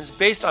decisions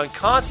based on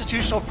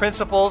constitutional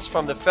principles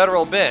from the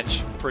federal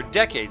bench for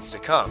decades to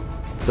come.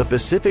 The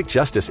Pacific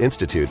Justice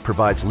Institute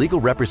provides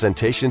legal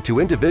representation to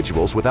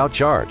individuals without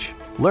charge.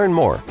 Learn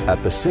more at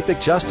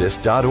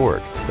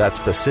pacificjustice.org. That's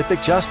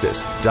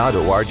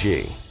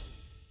pacificjustice.org.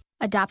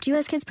 Adopt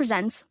US Kids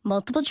presents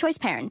Multiple Choice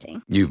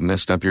Parenting. You've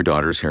messed up your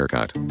daughter's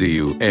haircut. Do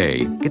you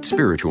A, get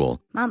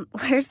spiritual? Mom,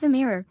 where's the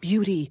mirror?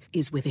 Beauty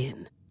is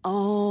within.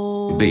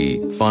 Oh.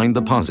 B, find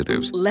the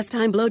positives. Less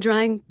time blow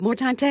drying, more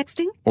time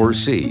texting? Or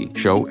C,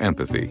 show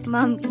empathy.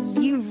 Mom,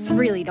 you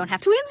really don't have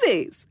to.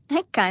 Twinsies!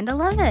 I kinda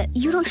love it.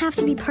 You don't have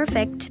to be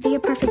perfect to be a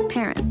perfect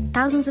parent.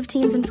 Thousands of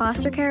teens in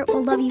foster care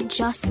will love you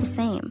just the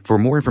same. For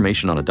more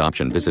information on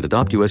adoption, visit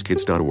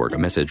adoptuskids.org. A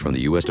message from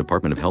the U.S.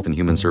 Department of Health and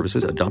Human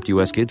Services, Adopt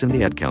U.S. Kids, and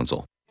the Ad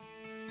Council.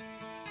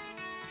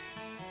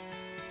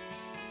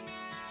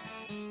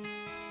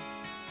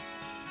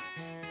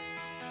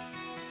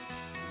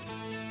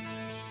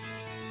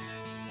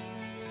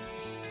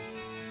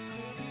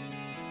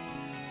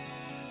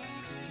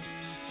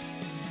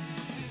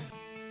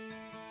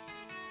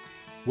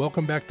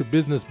 Welcome back to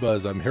Business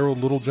Buzz. I'm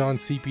Harold Littlejohn,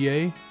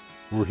 CPA.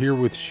 We're here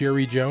with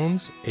Sherry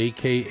Jones,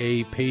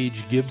 a.k.a.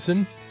 Paige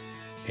Gibson.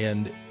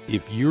 And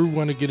if you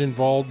want to get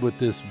involved with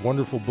this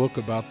wonderful book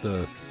about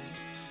the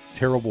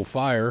terrible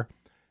fire,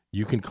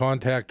 you can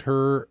contact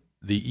her.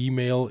 The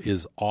email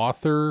is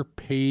author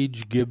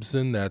Paige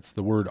Gibson. That's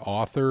the word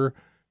author,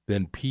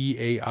 then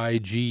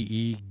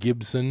Paige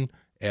Gibson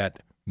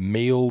at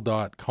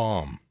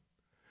mail.com.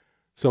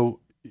 So,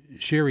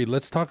 Sherry,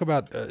 let's talk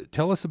about,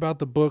 tell us about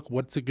the book.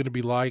 What's it going to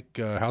be like?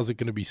 How's it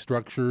going to be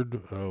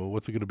structured?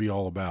 What's it going to be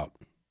all about?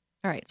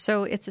 All right.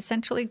 So it's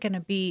essentially going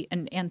to be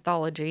an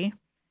anthology.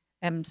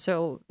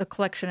 So the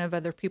collection of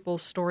other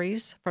people's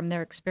stories from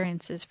their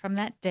experiences from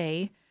that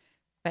day.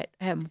 But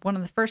one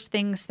of the first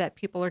things that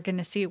people are going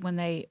to see when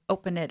they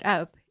open it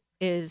up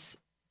is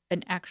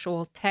an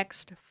actual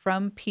text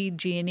from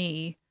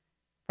PG&E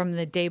from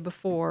the day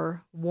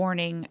before,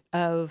 warning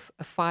of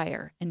a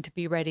fire and to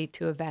be ready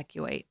to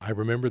evacuate. I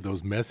remember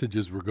those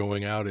messages were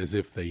going out as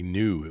if they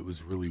knew. It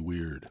was really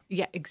weird.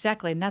 Yeah,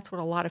 exactly. And that's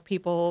what a lot of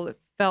people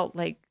felt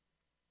like.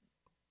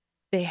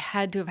 They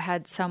had to have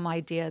had some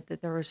idea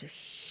that there was a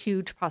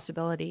huge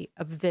possibility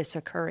of this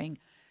occurring,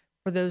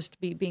 for those to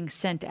be being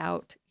sent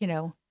out,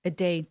 a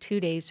day, 2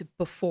 days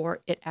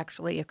before it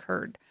actually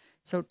occurred.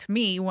 So to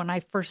me, when I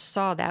first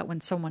saw that,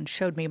 when someone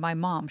showed me, my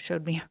mom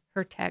showed me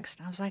her text,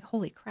 I was like,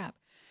 holy crap.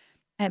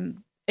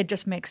 And it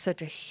just makes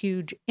such a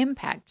huge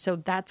impact. So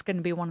that's going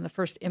to be one of the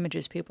first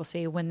images people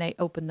see when they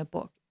open the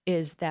book,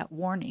 is that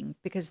warning,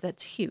 because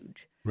that's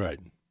huge. Right.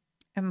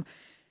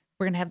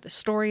 We're going to have the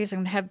stories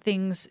and have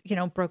things,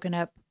 broken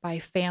up by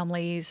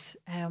families,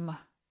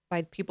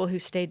 by people who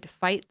stayed to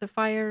fight the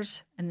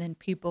fires, and then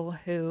people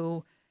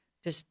who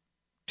just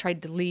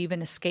tried to leave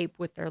and escape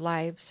with their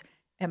lives.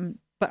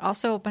 But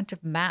also a bunch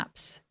of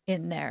maps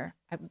in there.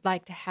 I would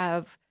like to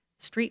have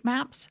street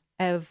maps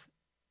of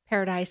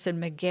Paradise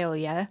and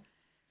Magalia.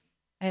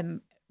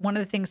 One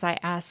of the things I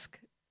ask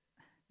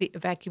the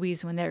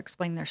evacuees when they're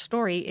explaining their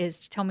story is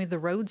to tell me the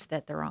roads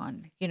that they're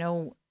on,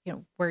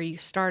 where you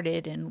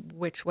started and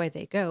which way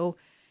they go.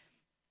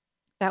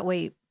 That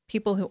way,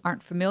 people who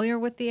aren't familiar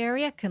with the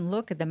area can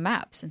look at the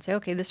maps and say,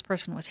 okay, this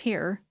person was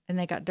here and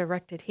they got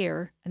directed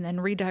here and then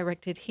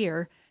redirected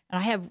here. And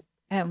I have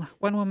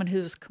one woman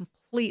who's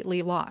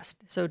completely lost.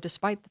 So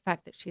despite the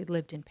fact that she had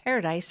lived in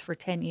Paradise for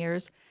 10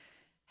 years,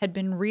 had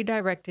been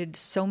redirected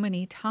so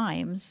many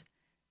times,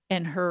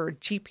 and her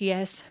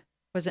GPS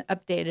wasn't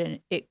updated and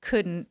it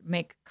couldn't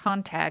make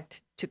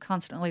contact to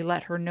constantly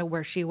let her know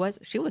where she was.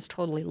 She was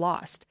totally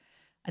lost.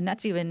 And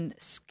that's even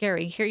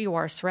scary. Here you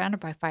are surrounded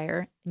by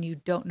fire and you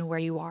don't know where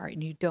you are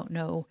and you don't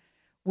know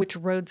which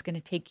road's going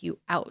to take you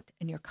out,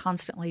 and you're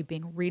constantly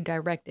being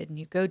redirected, and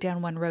you go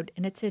down one road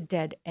and it's a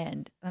dead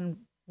end. And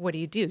what do?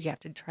 You have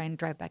to try and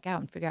drive back out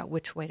and figure out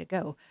which way to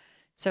go.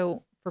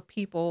 So for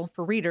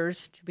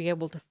readers to be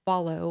able to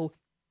follow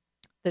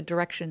the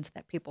directions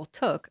that people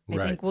took, I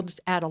think we'll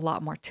just add a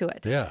lot more to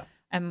it. Yeah.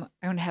 I'm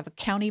going to have a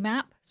county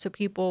map so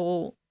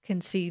people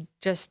can see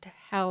just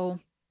how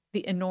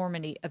the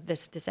enormity of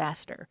this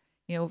disaster,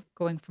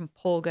 going from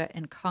Polga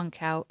and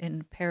Concow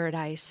and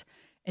Paradise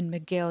and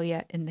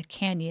Magalia in the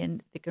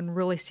canyon, they can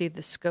really see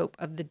the scope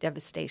of the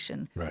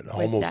devastation. Right.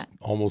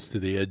 Almost to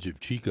the edge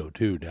of Chico,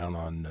 too, down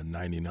on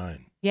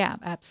 99. Yeah,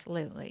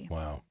 absolutely.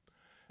 Wow.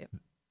 Yep.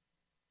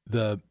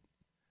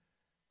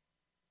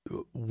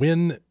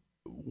 When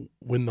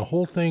the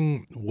whole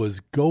thing was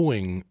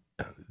going,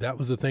 that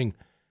was the thing.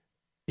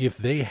 If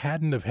they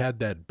hadn't have had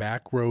that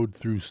back road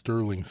through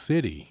Sterling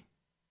City,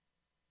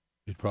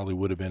 it probably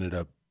would have ended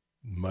up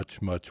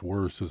much, much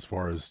worse as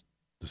far as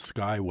the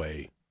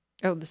Skyway.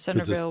 Oh, the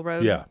Centerville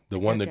Road? Yeah, the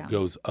one that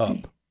goes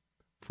up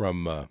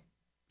from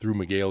through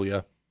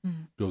Magalia,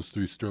 goes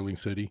through Sterling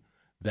City.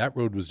 That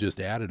road was just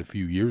added a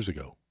few years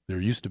ago.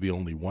 There used to be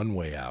only one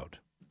way out.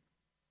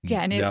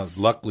 Yeah, and now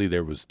luckily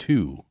there was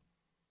two,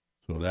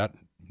 so that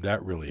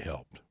really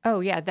helped.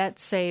 Oh yeah, that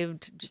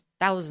saved just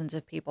thousands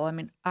of people. I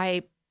mean,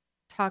 I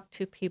talked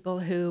to people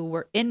who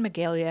were in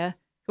Magalia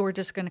who were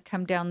just going to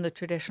come down the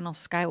traditional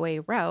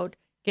Skyway route,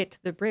 get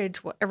to the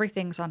bridge, well,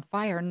 everything's on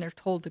fire, and they're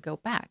told to go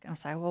back. And I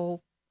was like,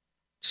 well,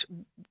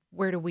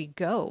 where do we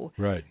go?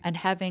 Right. And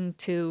having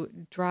to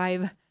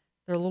drive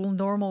their little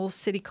normal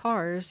city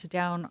cars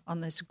down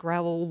on this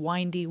gravel,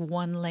 windy,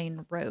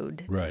 one-lane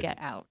road to get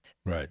out.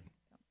 Right.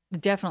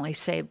 Definitely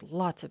saved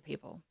lots of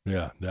people.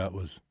 Yeah, that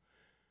was.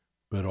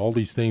 But all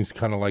these things,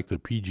 kind of like the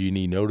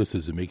PG&E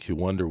notices, it makes you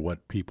wonder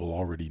what people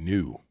already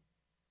knew,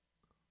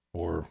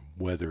 or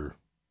whether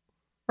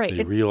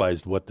they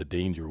realized what the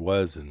danger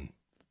was. And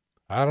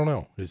I don't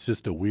know. It's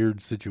just a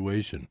weird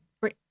situation.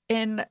 Right.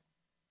 And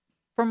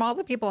from all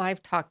the people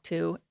I've talked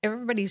to,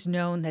 everybody's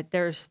known that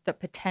there's the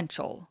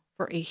potential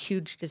for a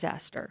huge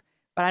disaster.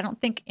 But I don't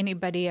think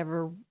anybody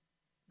ever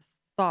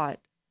thought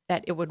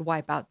that it would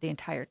wipe out the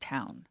entire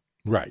town.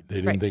 Right.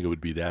 They didn't think it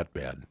would be that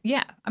bad.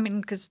 Yeah. I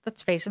mean, because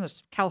let's face it,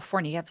 there's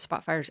California, you have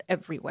spot fires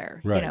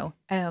everywhere, right.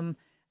 And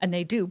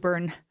they do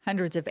burn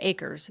hundreds of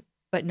acres,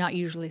 but not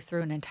usually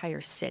through an entire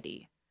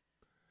city.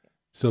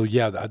 So,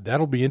 yeah,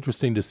 that'll be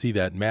interesting to see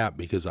that map,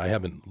 because I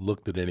haven't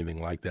looked at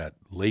anything like that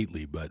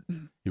lately, but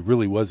it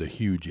really was a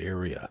huge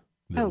area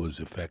that was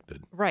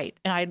affected. Right.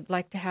 And I'd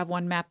like to have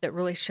one map that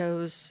really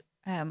shows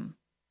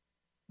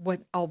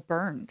what all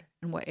burned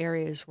and what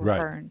areas were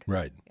burned.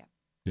 Right.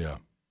 Yeah.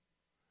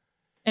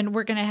 And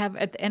we're going to have,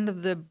 at the end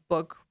of the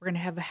book, we're going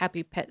to have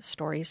happy pet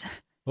stories.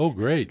 Oh,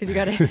 great. Because you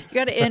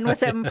got to end with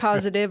something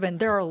positive, and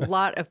there are a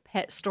lot of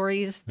pet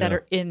stories that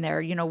are in there.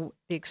 You know,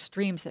 the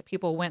extremes that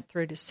people went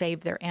through to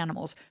save their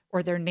animals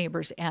or their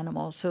neighbors'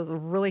 animals. So they're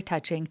really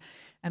touching.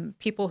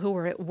 People who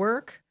were at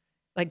work,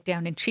 like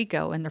down in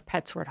Chico, and their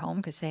pets were at home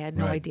because they had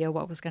no idea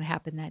what was going to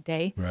happen that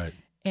day. Right.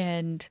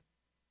 And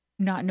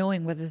not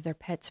knowing whether their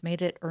pets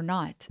made it or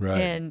not. Right.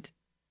 And,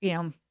 you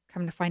know,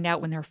 come to find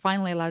out when they're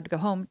finally allowed to go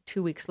home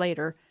 2 weeks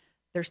later,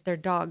 there's their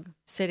dog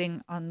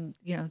sitting on,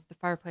 you know, the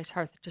fireplace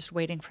hearth just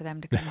waiting for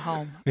them to come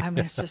home. I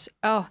mean, it's just,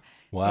 oh.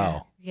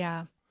 Wow.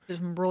 Yeah. There's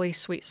some really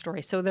sweet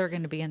stories. So they're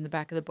going to be in the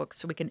back of the book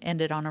so we can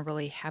end it on a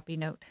really happy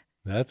note.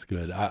 That's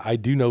good. I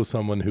do know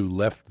someone who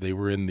left. They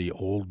were in the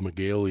old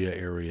Magalia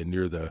area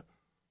near the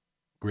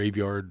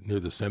graveyard, near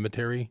the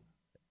cemetery,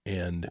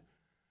 and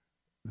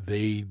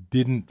they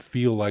didn't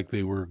feel like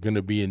they were going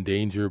to be in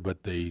danger,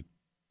 but they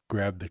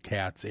grabbed the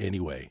cats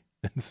anyway.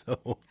 And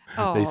so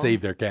they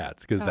saved their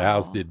cats because the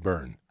house did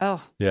burn.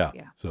 Oh, yeah.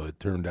 So it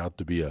turned out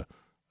to be a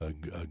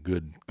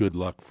good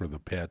luck for the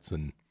pets.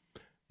 And,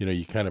 you know,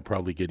 you kind of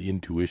probably get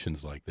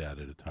intuitions like that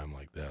at a time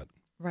like that.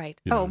 Right.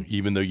 You know,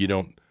 even though you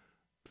don't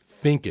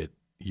think it,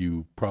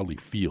 you probably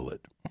feel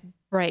it.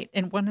 Right.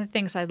 And one of the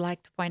things I'd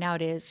like to point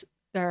out is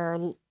there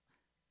are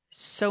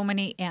so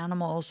many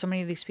animals, so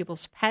many of these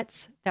people's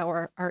pets that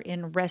are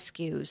in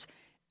rescues.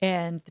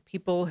 And the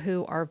people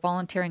who are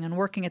volunteering and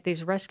working at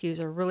these rescues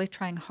are really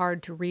trying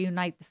hard to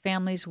reunite the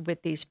families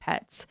with these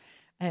pets.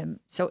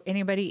 So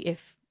anybody,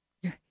 if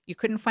you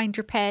couldn't find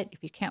your pet,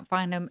 if you can't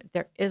find them,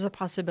 there is a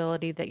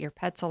possibility that your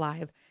pet's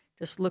alive.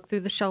 Just look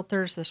through the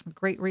shelters. There's some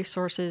great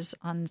resources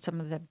on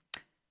some of the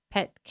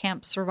pet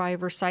camp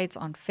survivor sites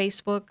on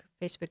Facebook.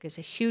 Facebook is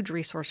a huge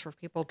resource for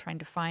people trying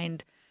to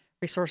find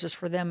resources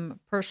for them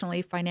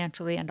personally,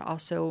 financially, and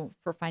also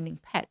for finding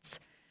pets.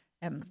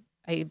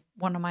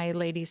 One of my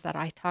ladies that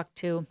I talked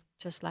to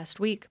just last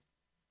week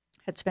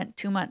had spent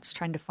 2 months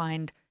trying to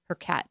find her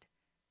cat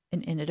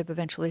and ended up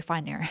eventually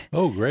finding her.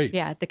 Oh, great.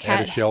 Yeah, the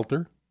cat. At a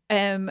shelter?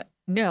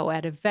 No,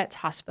 at a vet's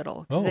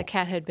hospital because the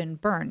cat had been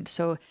burned.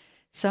 So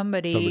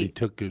somebody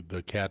took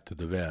the cat to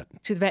the vet.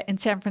 To the vet in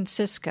San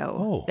Francisco.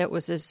 Oh. That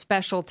was a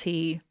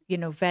specialty,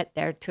 vet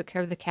there, took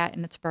care of the cat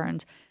and its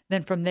burns.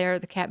 Then from there,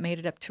 the cat made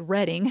it up to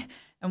Redding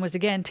and was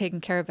again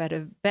taken care of at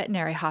a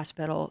veterinary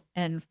hospital.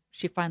 And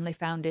she finally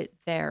found it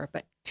there,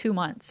 but 2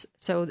 months.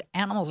 So the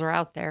animals are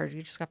out there.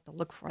 You just have to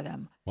look for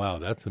them. Wow,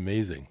 that's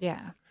amazing.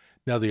 Yeah.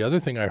 Now, the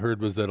other thing I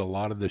heard was that a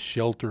lot of the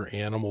shelter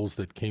animals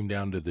that came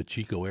down to the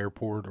Chico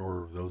airport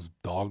or those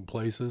dog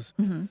places,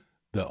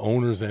 the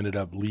owners ended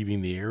up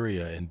leaving the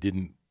area and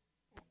didn't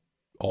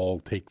all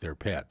take their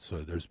pets.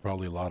 So there's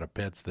probably a lot of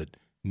pets that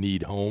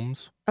need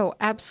homes. Oh,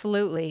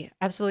 absolutely.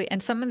 Absolutely.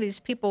 And some of these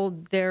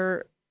people,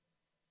 their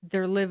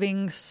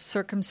living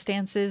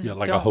circumstances. Yeah,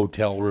 like a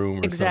hotel room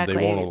or something.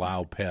 They won't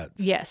allow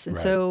pets. Yes. And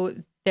so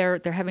they're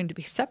having to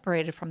be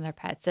separated from their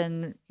pets.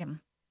 And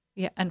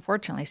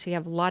unfortunately, so you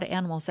have a lot of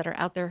animals that are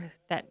out there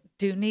that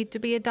do need to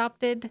be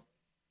adopted.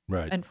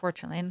 Right.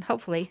 Unfortunately. And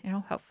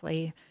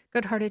hopefully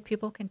good-hearted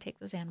people can take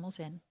those animals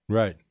in.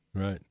 Right.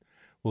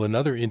 Well,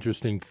 another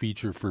interesting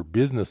feature for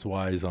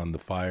business-wise on the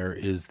fire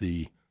is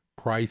the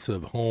price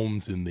of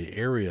homes in the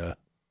area.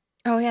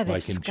 Oh, yeah, they've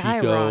like in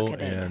skyrocketed. Chico,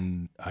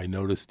 and I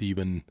noticed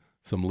even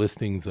some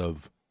listings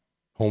of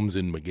homes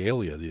in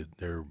Magalia.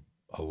 They're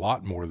a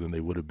lot more than they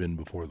would have been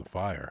before the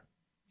fire.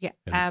 Yeah,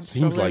 and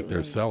absolutely. It seems like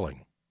they're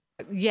selling.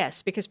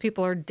 Yes, because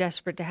people are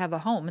desperate to have a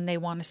home and they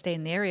want to stay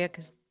in the area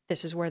because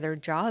this is where their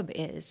job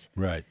is.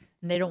 Right.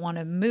 And they don't want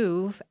to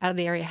move out of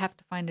the area, have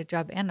to find a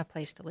job and a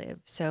place to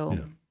live. So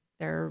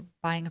their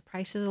buying a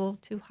price is a little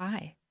too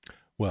high.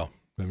 Well,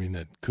 I mean,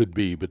 that could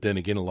be. But then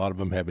again, a lot of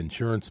them have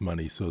insurance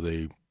money, so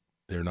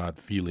they're not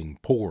feeling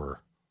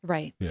poor.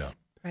 Right. Yeah.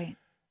 Right.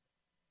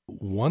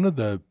 One of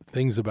the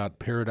things about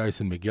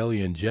Paradise and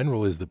Magalia in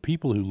general is the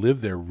people who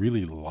live there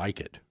really like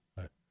it.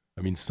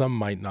 I mean, some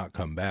might not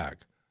come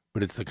back,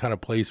 but it's the kind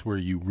of place where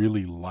you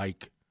really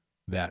like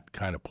that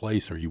kind of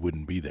place or you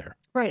wouldn't be there.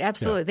 Right,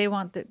 absolutely. Yeah. They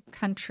want the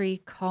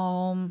country,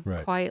 calm,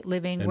 quiet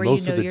living and where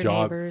you know your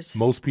neighbors.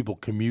 Most people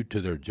commute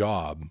to their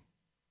job.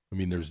 I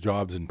mean, there's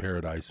jobs in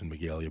Paradise and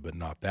Magalia, but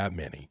not that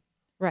many.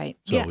 Right.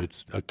 So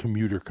it's a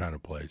commuter kind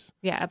of place.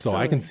 Yeah, absolutely.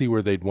 So I can see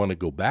where they'd want to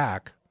go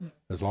back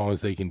as long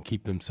as they can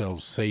keep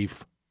themselves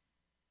safe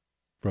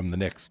from the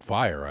next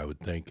fire, I would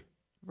think.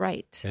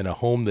 Right. And a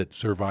home that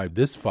survived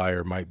this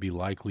fire might be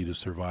likely to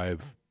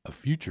survive a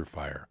future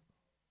fire.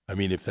 I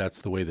mean, if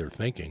that's the way they're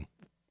thinking.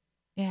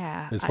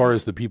 Yeah. As far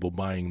as the people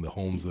buying the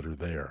homes that are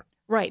there.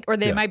 Right. Or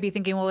they might be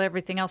thinking, well,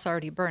 everything else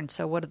already burned.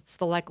 So what's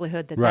the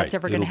likelihood that that's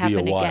ever going to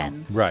happen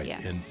again? Right.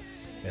 Yeah.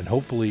 And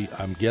hopefully,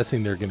 I'm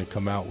guessing they're going to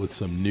come out with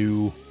some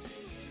new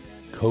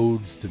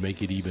codes to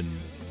make it even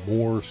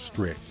more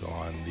strict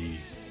on the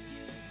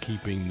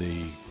keeping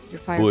the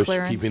bush,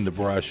 keeping the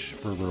brush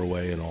further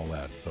away and all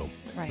that. So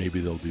maybe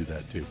they'll do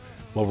that too.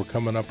 Well, we're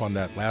coming up on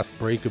that last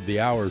break of the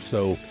hour,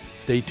 so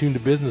stay tuned to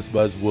Business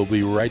Buzz. We'll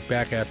be right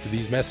back after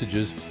these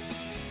messages.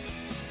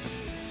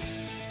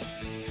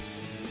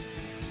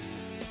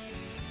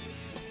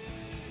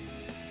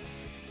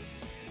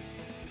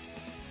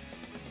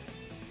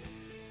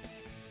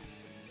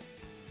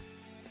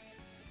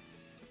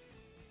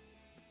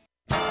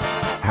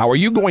 How are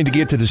you going to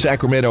get to the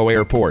Sacramento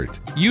airport?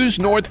 Use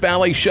North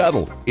Valley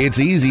Shuttle. It's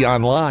easy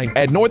online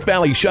at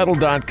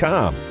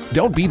northvalleyshuttle.com.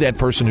 Don't be that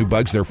person who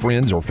bugs their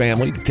friends or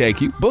family to take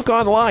you. Book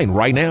online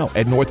right now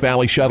at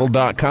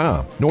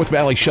northvalleyshuttle.com. North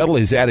Valley Shuttle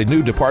has added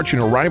new departure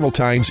and arrival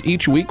times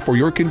each week for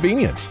your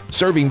convenience,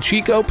 serving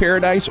Chico,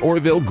 Paradise,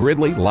 Oroville,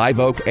 Gridley, Live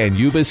Oak, and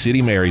Yuba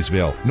City,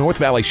 Marysville. North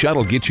Valley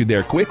Shuttle gets you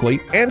there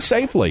quickly and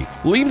safely.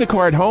 Leave the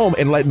car at home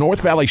and let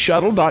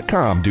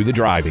northvalleyshuttle.com do the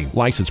driving.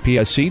 License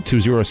PSC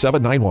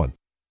 20791.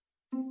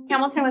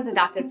 Hamilton was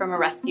adopted from a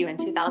rescue in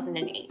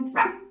 2008.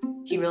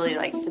 He really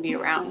likes to be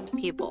around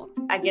people.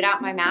 I get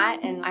out my mat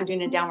and I'm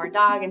doing a downward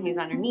dog and he's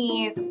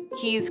underneath.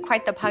 He's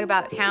quite the pug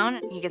about town.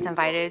 He gets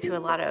invited to a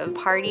lot of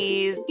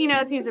parties. He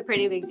knows he's a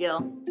pretty big deal.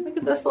 Look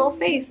at this little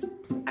face.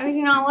 How could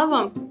you not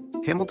love him?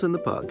 Hamilton the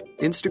Pug,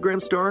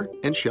 Instagram star,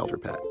 and shelter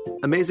pet.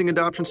 Amazing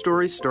adoption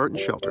stories start in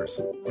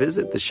shelters.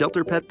 Visit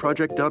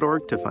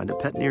theshelterpetproject.org to find a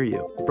pet near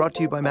you. Brought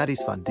to you by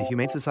Maddie's Fund, the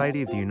Humane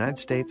Society of the United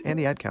States, and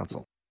the Ad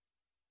Council.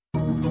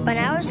 When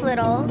I was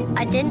little,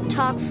 I didn't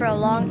talk for a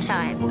long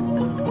time.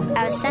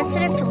 I was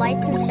sensitive to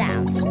lights and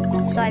sounds,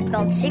 so I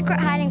built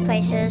secret hiding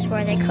places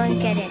where they couldn't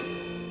get in.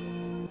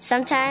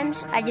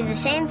 Sometimes I do the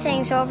same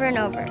things over and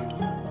over,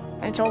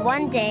 until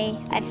one day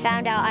I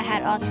found out I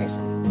had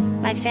autism.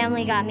 My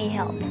family got me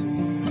help.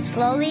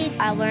 Slowly,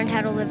 I learned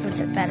how to live with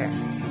it better.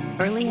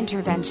 Early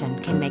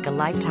intervention can make a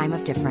lifetime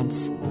of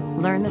difference.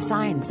 Learn the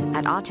signs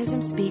at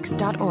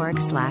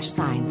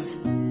autismspeaks.org/signs.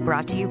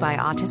 Brought to you by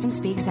Autism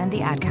Speaks and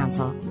the Ad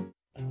Council.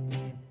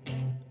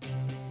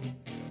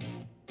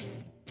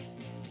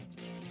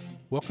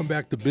 Welcome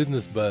back to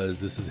Business Buzz.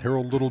 This is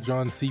Harold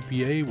Littlejohn,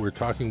 CPA. We're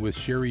talking with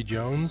Sherry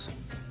Jones.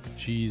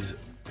 She's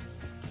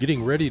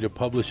getting ready to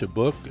publish a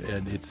book,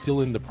 and it's still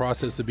in the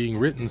process of being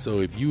written.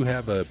 So if you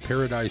have a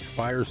Paradise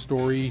Fire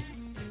story,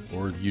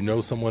 or you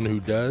know someone who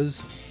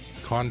does,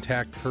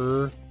 contact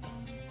her.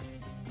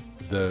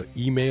 The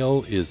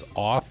email is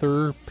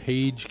author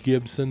Paige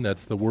Gibson.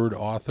 That's the word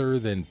author,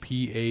 then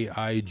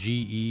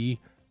Paige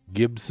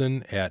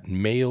Gibson at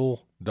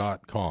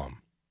mail.com.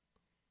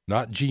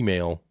 Not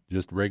Gmail,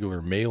 just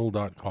regular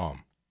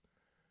mail.com.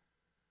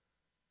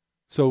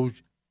 So,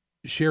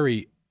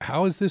 Sherry,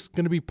 how is this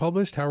going to be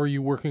published? How are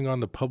you working on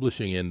the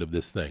publishing end of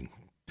this thing?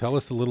 Tell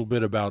us a little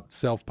bit about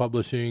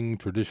self-publishing,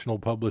 traditional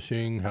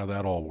publishing, how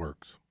that all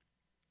works.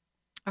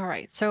 All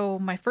right. So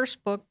my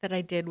first book that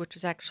I did, which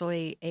was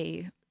actually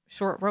a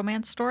short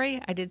romance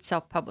story, I did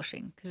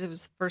self-publishing because it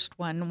was the first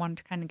one. I wanted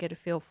to kind of get a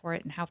feel for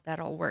it and how that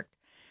all worked.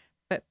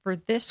 But for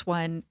this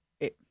one,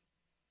 it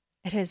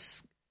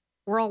has,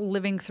 we're all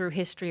living through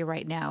history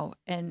right now.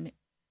 And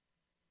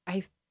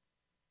I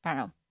don't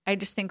know. I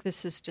just think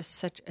this is just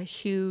such a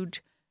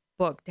huge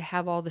book to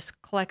have all this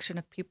collection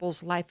of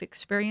people's life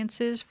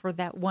experiences for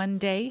that one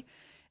day.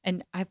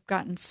 And I've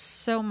gotten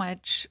so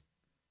much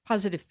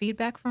positive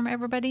feedback from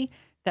everybody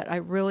that I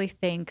really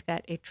think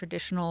that a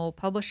traditional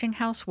publishing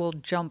house will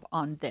jump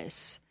on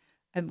this.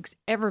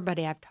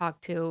 Everybody I've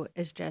talked to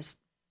is just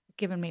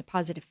given me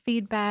positive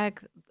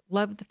feedback,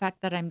 love the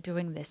fact that I'm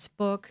doing this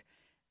book,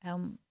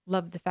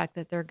 love the fact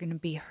that they're going to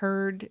be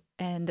heard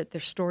and that their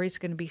story's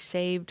going to be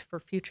saved for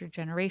future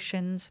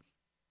generations.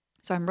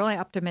 So I'm really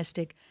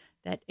optimistic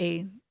that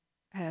a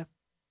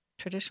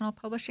traditional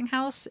publishing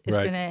house is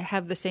going to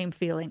have the same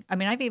feeling. I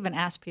mean, I've even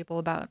asked people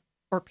about,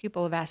 or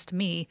people have asked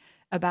me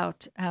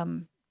about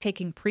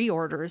taking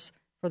pre-orders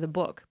for the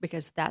book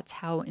because that's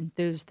how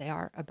enthused they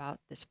are about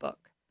this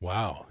book.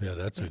 Wow. Yeah,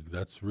 that's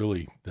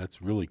really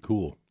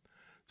cool.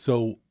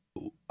 So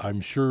I'm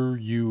sure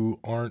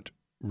you aren't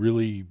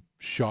really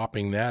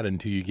shopping that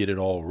until you get it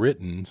all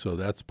written. So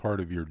that's part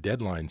of your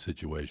deadline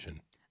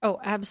situation. Oh,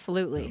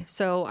 absolutely. Yeah.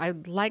 So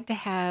I'd like to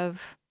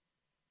have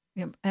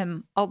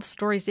all the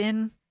stories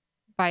in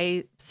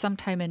by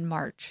sometime in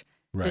March.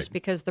 Right. Just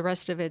because the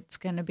rest of it's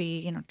going to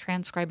be,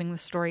 transcribing the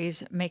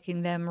stories,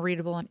 making them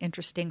readable and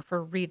interesting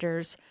for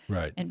readers,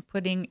 right, and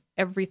putting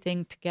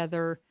everything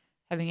together,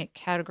 having it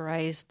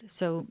categorized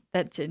so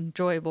that's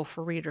enjoyable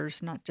for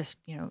readers, not just,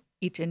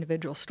 each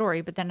individual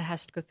story, but then it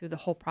has to go through the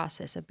whole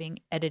process of being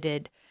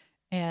edited.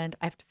 And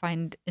I have to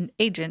find an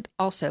agent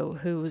also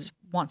who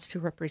wants to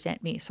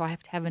represent me. So I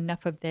have to have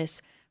enough of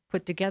this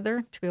put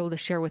together to be able to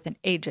share with an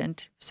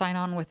agent, sign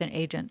on with an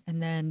agent,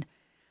 and then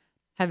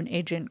have an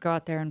agent go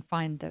out there and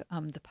find the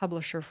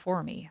publisher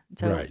for me.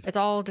 So It's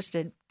all just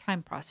a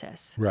time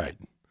process. Right.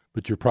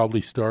 But you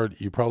probably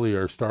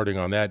are starting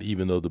on that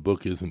even though the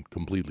book isn't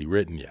completely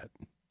written yet.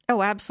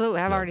 Oh,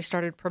 absolutely. I've already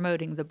started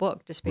promoting the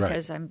book just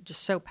because I'm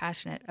just so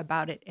passionate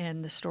about it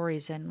and the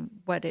stories and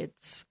what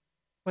it's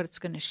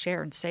going to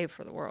share and save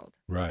for the world.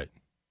 Right.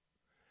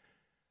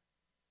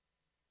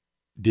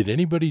 Did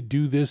anybody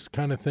do this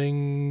kind of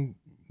thing?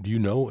 Do you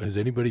know, has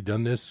anybody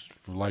done this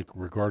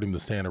regarding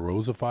the Santa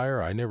Rosa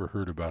fire? I never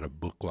heard about a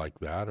book like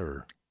that.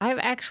 Or I've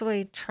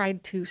actually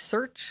tried to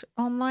search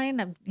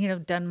online. I've,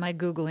 done my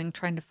Googling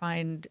trying to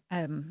find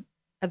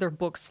other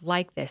books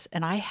like this.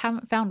 And I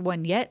haven't found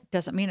one yet.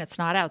 Doesn't mean it's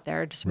not out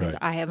there. It just means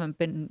I haven't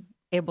been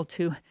able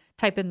to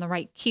type in the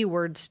right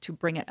keywords to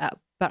bring it up.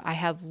 But I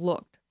have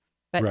looked.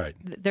 But Right.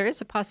 there is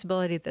a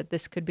possibility that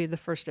this could be the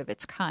first of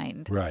its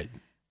kind. Right.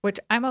 Which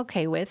I'm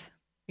okay with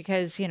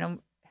because,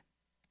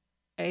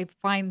 I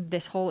find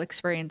this whole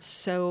experience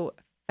so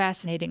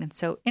fascinating and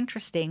so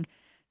interesting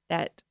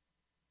that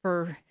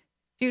for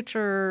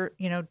future,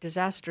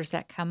 disasters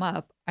that come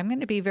up, I'm going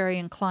to be very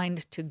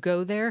inclined to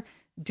go there,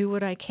 do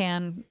what I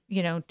can,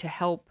 to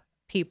help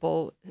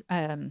people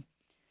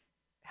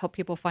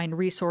find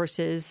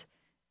resources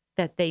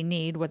that they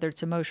need, whether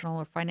it's emotional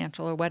or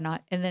financial or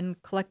whatnot, and then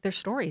collect their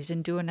stories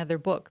and do another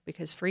book,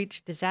 because for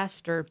each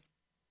disaster,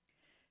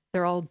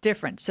 they're all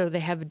different. So they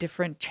have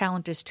different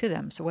challenges to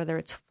them. So whether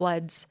it's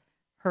floods,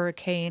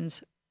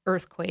 hurricanes,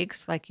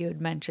 earthquakes, like you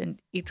had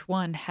mentioned, each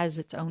one has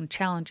its own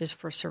challenges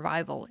for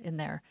survival in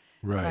there.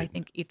 Right. So I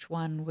think each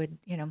one would,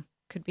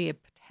 could be a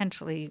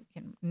potentially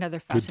another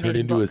Could turn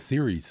fascinating into book. a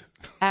series.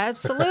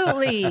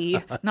 Absolutely.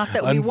 Not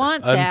that we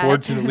want that.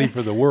 Unfortunately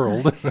for the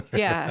world.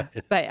 Yeah.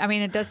 But I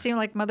mean, it does seem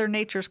like Mother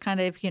Nature's kind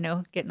of,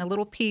 getting a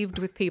little peeved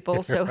with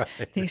people. So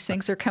Right. these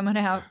things are coming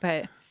out.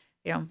 But,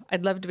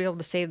 I'd love to be able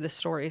to save the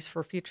stories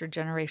for future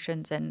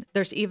generations. And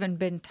there's even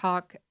been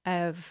talk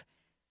of,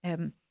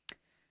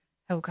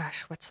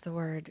 what's the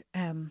word?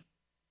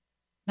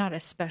 Not a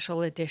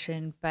special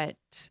edition, but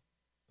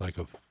Like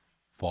a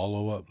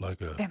follow-up,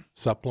 like a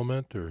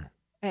supplement or?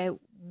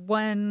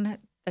 one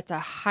that's a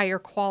higher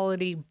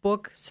quality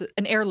book,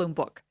 an heirloom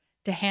book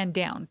to hand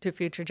down to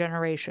future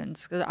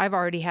generations. 'Cause I've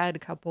already had a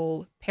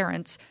couple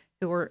parents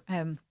who were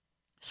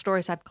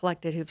stories I've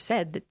collected who've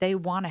said that they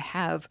want to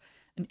have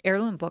an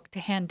heirloom book to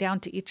hand down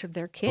to each of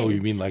their kids. Oh,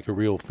 you mean like a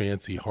real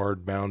fancy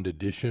hardbound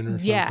edition or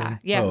something?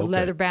 Yeah, Oh, okay.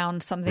 leather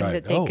bound, something Right.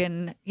 that they Oh.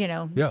 can,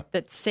 Yeah.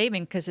 that's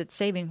saving, because it's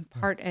saving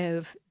part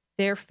of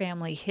their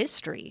family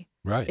history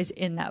Right. is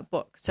in that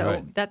book. So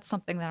Right. that's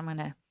something that I'm going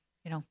to,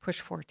 push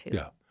for too.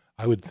 Yeah.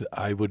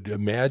 I would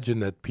imagine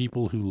that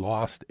people who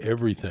lost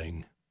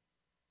everything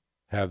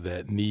have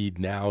that need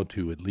now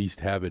to at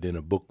least have it in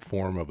a book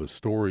form of a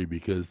story,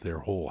 because their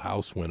whole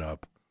house went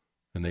up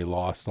and they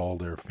lost all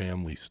their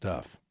family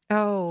stuff.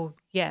 Oh,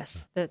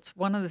 yes. That's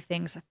one of the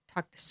things I've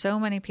talked to so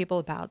many people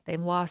about. They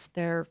lost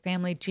their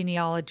family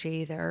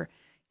genealogy, their,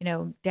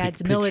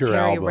 dad's Picture military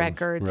albums,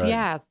 records. right.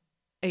 Yeah.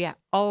 Yeah.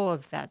 All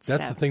of that stuff.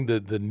 That's the thing,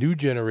 that the new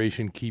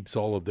generation keeps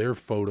all of their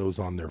photos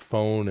on their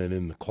phone and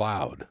in the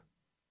cloud.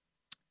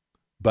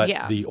 But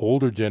Yeah. the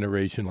older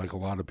generation, like a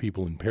lot of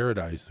people in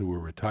Paradise who were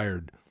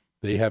retired,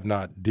 they have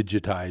not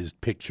digitized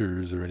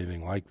pictures or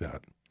anything like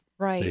that.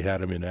 Right. They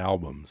had them in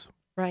albums.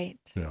 Right.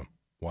 Yeah.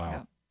 Wow.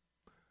 Yeah.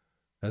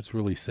 That's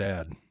really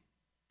sad.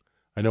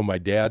 I know my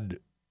dad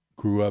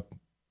grew up,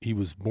 he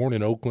was born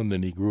in Oakland,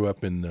 and he grew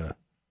up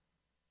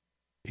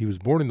he was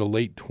born in the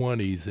late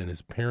 20s, and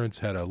his parents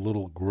had a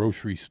little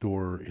grocery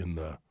store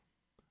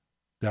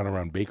down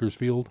around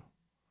Bakersfield.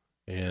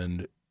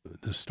 And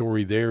the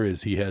story there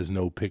is he has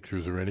no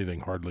pictures or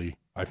anything, hardly.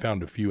 I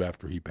found a few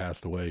after he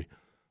passed away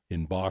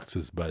in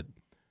boxes, but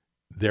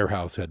their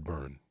house had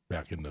burned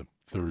back in the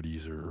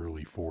 30s or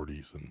early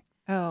 40s. And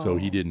so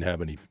he didn't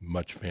have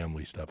much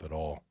family stuff at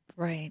all.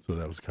 Right. So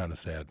that was kind of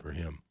sad for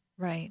him.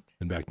 Right.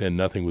 And back then,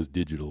 nothing was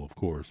digital, of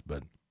course.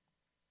 But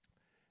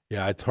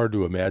yeah, it's hard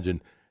to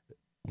imagine.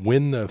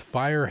 When the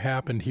fire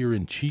happened here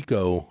in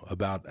Chico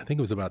I think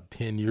it was about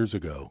 10 years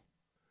ago,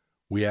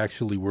 we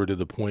actually were to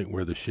the point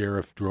where the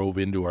sheriff drove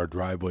into our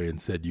driveway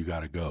and said, "You got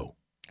to go."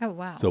 Oh,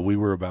 wow. So we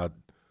were about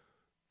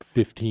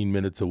 15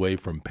 minutes away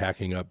from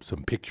packing up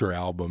some picture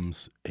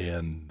albums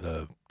and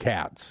the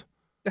cats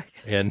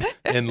and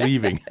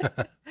leaving.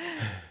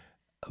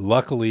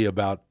 Luckily,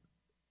 about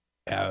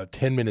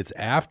 10 minutes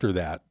after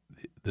that,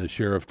 the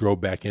sheriff drove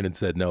back in and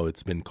said, "No,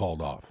 it's been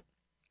called off."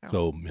 Oh.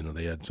 So,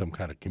 they had some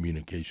kind of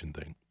communication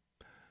thing.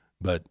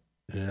 But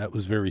that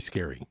was very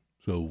scary.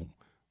 So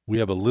we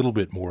have a little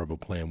bit more of a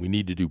plan. We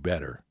need to do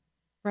better.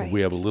 Right.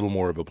 We have a little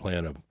more of a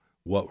plan of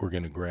what we're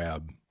going to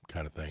grab,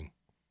 kind of thing.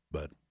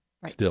 But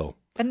still.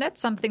 And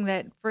that's something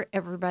that for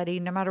everybody,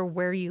 no matter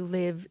where you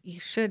live, you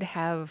should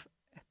have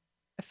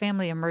a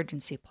family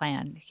emergency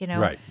plan.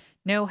 Right.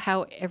 Know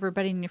how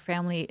everybody in your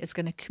family is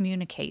going to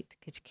communicate,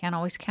 because you can't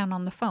always count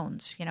on the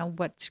phones.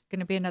 What's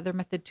going to be another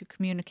method to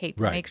communicate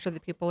to Right. make sure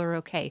that people are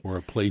okay. Or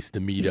a place to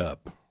meet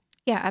up.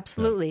 Yeah,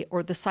 absolutely. Yeah.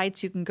 Or the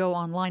sites you can go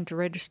online to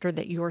register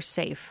that you're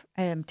safe,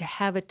 to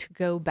have a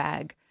to-go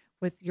bag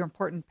with your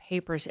important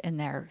papers in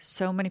there.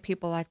 So many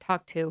people I've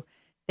talked to,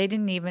 they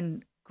didn't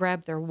even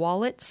grab their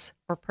wallets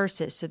or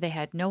purses, so they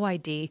had no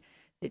ID,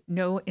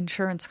 no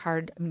insurance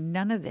card,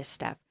 none of this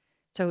stuff.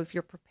 So if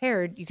you're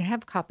prepared, you can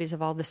have copies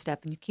of all this stuff,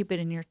 and you keep it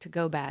in your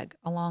to-go bag,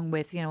 along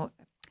with,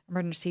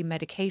 emergency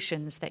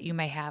medications that you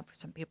may have.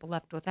 Some people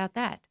left without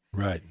that.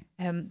 Right.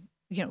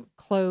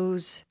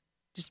 Clothes,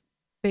 just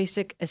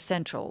basic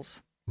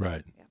essentials.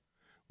 Right. Yeah.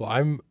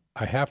 Well,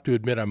 I have to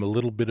admit, I'm a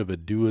little bit of a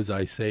do as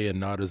I say and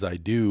not as I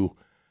do.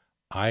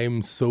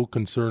 I'm so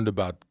concerned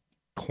about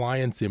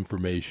clients'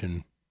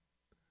 information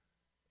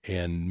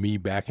and me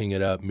backing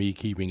it up, me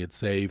keeping it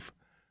safe.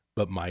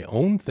 But my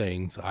own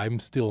things, I'm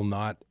still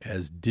not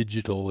as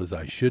digital as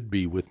I should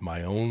be with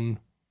my own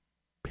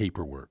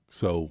paperwork.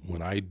 So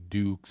when I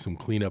do some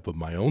cleanup of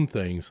my own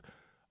things,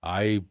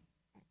 I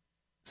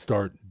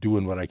start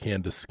doing what I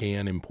can to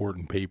scan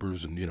important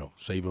papers and,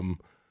 save them.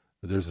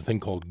 There's a thing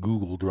called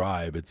Google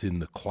Drive. It's in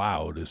the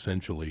cloud,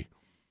 essentially,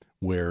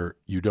 where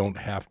you don't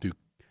have to.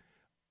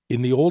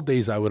 In the old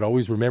days, I would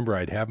always remember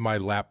I'd have my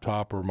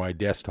laptop or my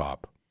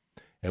desktop.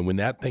 And when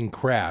that thing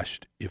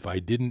crashed, if I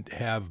didn't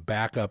have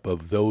backup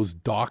of those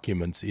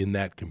documents in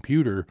that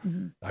computer,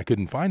 I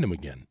couldn't find them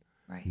again.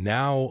 Right.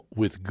 Now,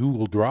 with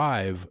Google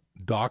Drive,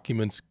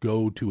 documents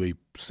go to a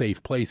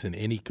safe place and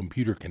any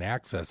computer can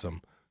access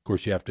them. Of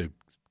course, you have to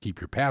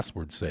keep your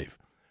password safe.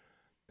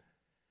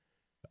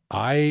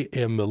 I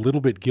am a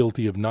little bit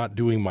guilty of not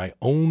doing my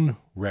own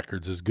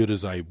records as good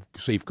as I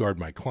safeguard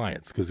my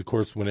clients. Because, of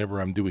course, whenever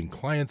I'm doing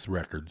clients'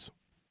 records,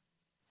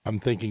 I'm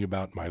thinking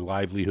about my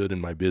livelihood and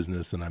my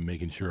business, and I'm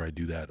making sure I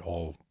do that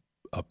all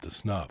up to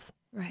snuff.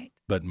 Right.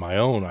 But my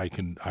own,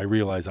 I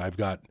realize I've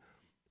got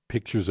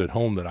pictures at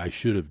home that I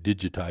should have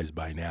digitized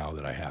by now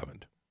that I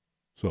haven't.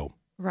 So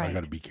I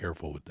got to be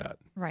careful with that.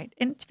 Right.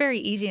 And it's very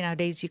easy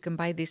nowadays. You can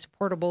buy these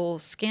portable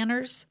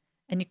scanners,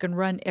 and you can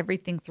run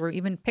everything through,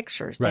 even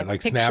pictures. Right,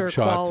 like snapshots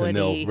quality. And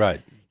they'll,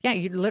 right. Yeah,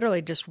 you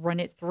literally just run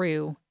it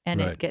through,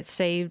 and it gets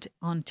saved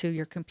onto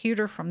your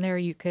computer. From there,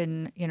 you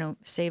can,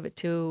 save it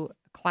to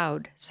a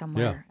cloud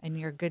somewhere, and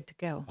you're good to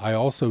go. I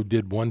also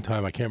did one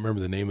time, I can't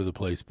remember the name of the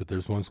place, but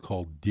there's one's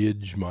called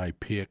Dig My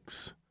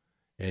Pics,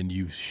 and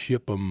you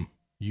ship them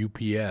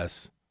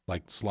UPS,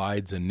 like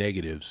slides and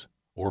negatives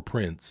or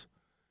prints,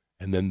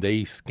 and then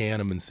they scan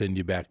them and send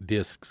you back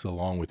discs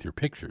along with your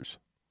pictures.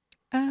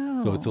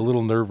 Oh. So it's a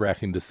little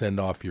nerve-wracking to send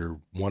off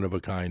your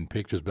one-of-a-kind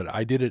pictures, but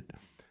I did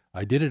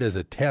it as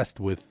a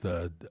test with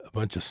a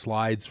bunch of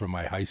slides from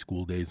my high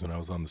school days when I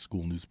was on the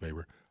school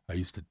newspaper. I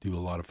used to do a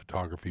lot of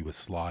photography with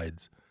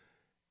slides,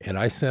 and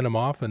I sent them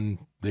off, and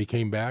they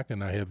came back,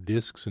 and I have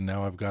discs, and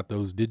now I've got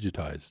those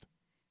digitized.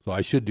 So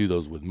I should do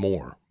those with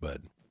more,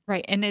 but...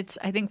 Right, and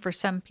I think for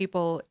some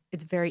people,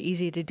 it's very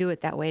easy to do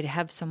it that way, to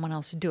have someone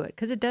else do it,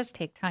 because it does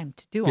take time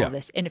to do all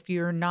this. And if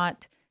you're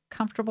not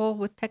comfortable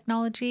with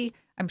technology,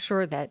 I'm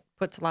sure that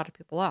puts a lot of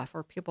people off,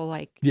 or people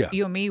like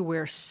you and me,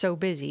 we're so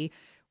busy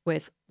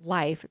with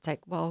life. It's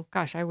like, well,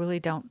 gosh, I really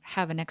don't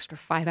have an extra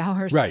 5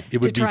 hours right. It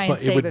would to try be fun. and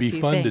save it would a be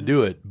few fun things. to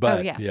do it,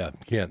 but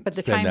can't. But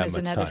the spend time that is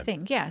much another time.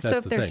 thing. Yeah. That's so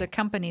if the there's thing. a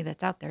company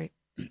that's out there,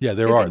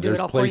 there are.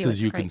 There's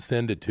places you can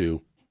send it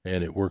to,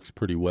 and it works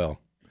pretty well.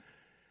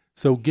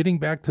 So getting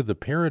back to the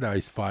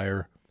Paradise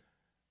Fire,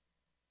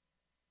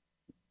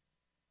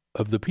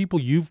 of the people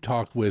you've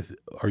talked with,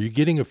 are you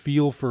getting a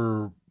feel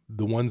for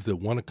the ones that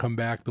want to come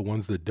back, the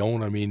ones that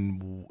don't? I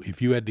mean,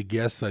 if you had to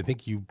guess, I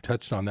think you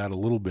touched on that a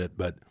little bit,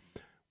 but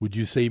would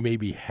you say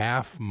maybe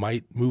half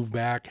might move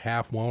back,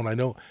 half won't? I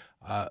know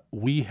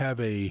we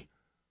have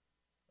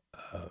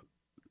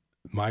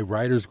my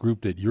writers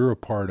group that you're a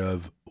part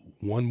of.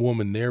 One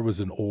woman there was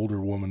an older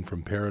woman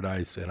from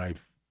Paradise, and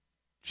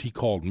she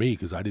called me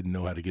because I didn't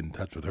know how to get in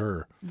touch with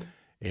her. Mm-hmm.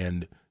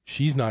 And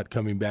she's not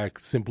coming back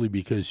simply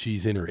because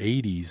she's in her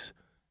 80s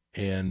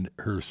and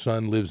her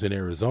son lives in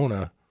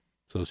Arizona.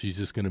 So she's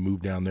just going to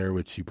move down there,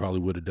 which she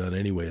probably would have done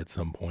anyway at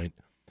some point.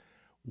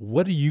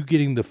 What are you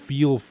getting the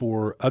feel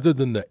for, other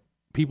than the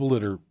people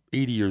that are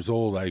 80 years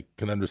old? I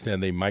can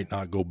understand they might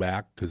not go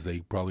back because they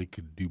probably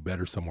could do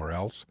better somewhere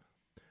else.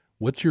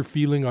 What's your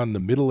feeling on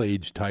the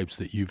middle-aged types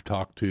that you've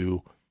talked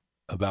to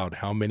about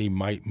how many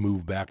might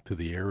move back to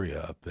the area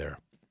up there?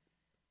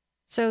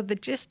 So the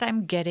gist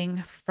I'm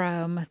getting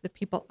from the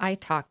people I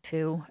talk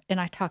to,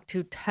 and I talk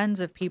to tons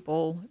of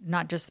people,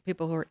 not just the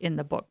people who are in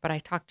the book, but I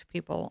talk to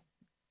people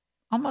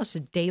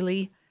almost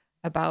daily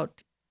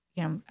about,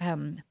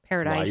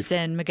 Paradise life.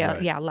 and Miguel.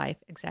 Right. Yeah, life,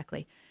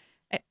 exactly.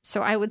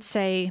 So I would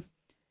say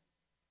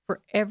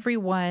for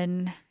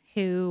everyone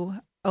who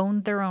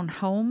owned their own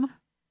home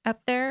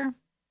up there,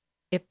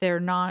 if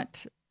they're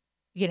not,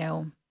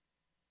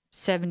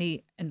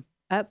 70 and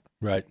up,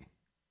 right,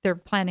 they're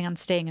planning on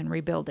staying and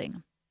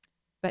rebuilding.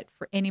 But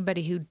for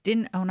anybody who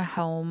didn't own a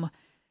home,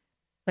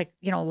 like,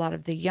 a lot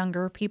of the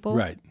younger people,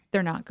 right,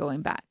 they're not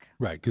going back.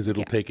 Right, because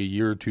it'll take a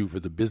year or two for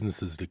the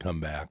businesses to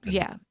come back.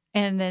 Yeah.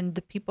 And then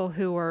the people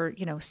who are,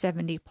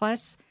 70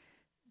 plus,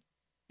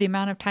 the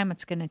amount of time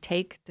it's going to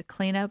take to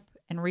clean up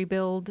and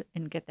rebuild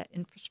and get that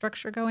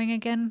infrastructure going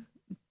again,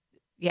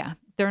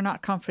 they're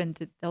not confident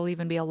that they'll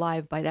even be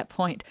alive by that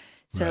point.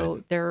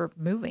 So they're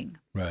moving.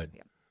 Right.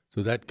 Yeah.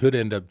 So that could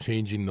end up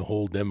changing the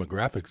whole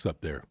demographics up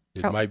there.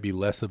 It might be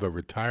less of a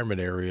retirement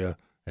area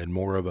and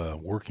more of a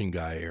working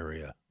guy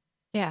area.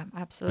 Yeah,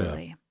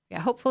 absolutely.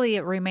 Yeah, hopefully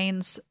it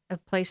remains a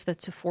place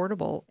that's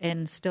affordable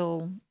and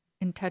still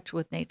in touch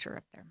with nature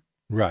up there.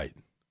 Right.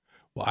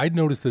 Well, I'd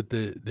noticed that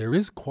there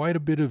is quite a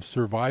bit of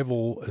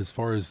survival as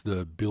far as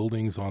the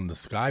buildings on the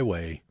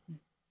Skyway.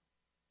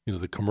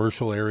 The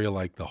commercial area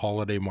like the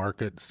Holiday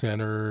Market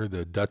Center,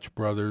 the Dutch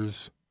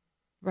Brothers.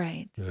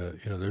 Right.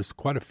 There's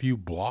quite a few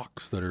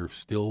blocks that are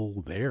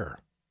still there.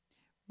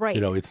 Right.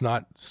 It's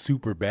not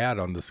super bad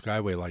on the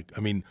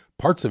Skyway.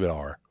 Parts of it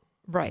are.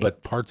 Right.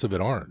 But parts of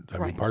it aren't.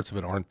 Parts of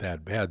it aren't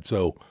that bad.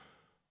 So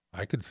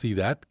I could see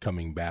that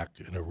coming back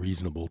in a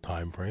reasonable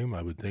time frame,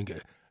 I would think.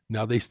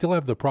 Now, they still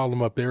have the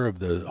problem up there of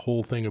the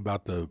whole thing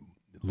about the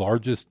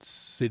largest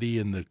city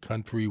in the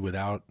country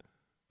without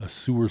a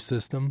sewer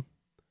system.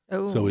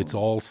 Oh. So it's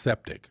all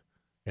septic.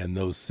 And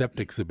those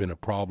septics have been a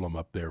problem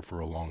up there for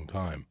a long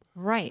time.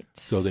 Right.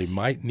 So they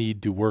might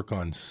need to work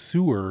on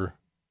sewer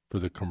for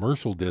the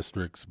commercial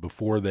districts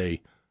before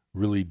they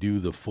really do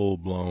the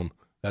full-blown.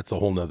 That's a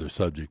whole nother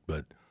subject,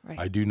 but Right.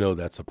 I do know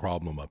that's a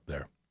problem up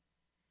there.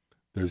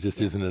 There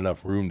just isn't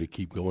enough room to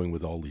keep going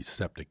with all these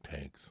septic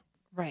tanks.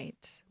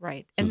 Right,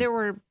 right. And there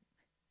were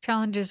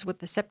challenges with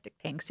the septic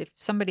tanks. If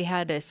somebody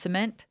had a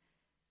cement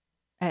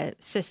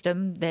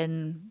system,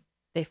 then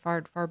they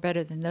fared far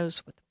better than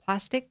those with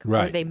plastic, or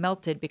Right. they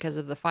melted because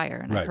of the fire.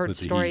 And I've Right, heard with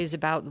the stories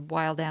about the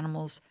wild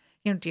animals,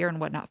 deer and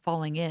whatnot,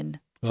 falling in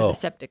to the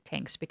septic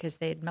tanks because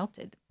they had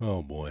melted.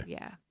 Oh, boy.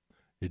 Yeah.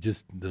 It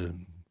just, the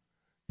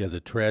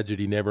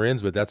tragedy never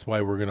ends, but that's why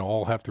we're going to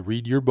all have to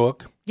read your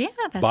book. Yeah,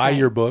 that's Buy right.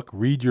 your book,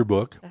 read your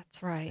book.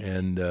 That's right.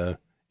 And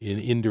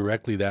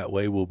indirectly that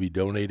way we'll be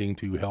donating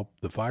to help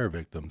the fire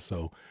victims.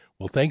 So,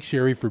 well, thanks,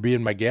 Sherry, for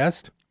being my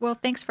guest. Well,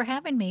 thanks for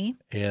having me.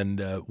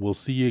 And we'll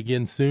see you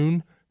again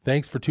soon.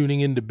 Thanks for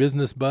tuning in to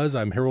Business Buzz.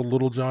 I'm Harold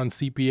Littlejohn,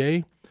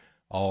 CPA.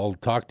 I'll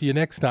talk to you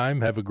next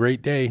time. Have a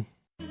great day.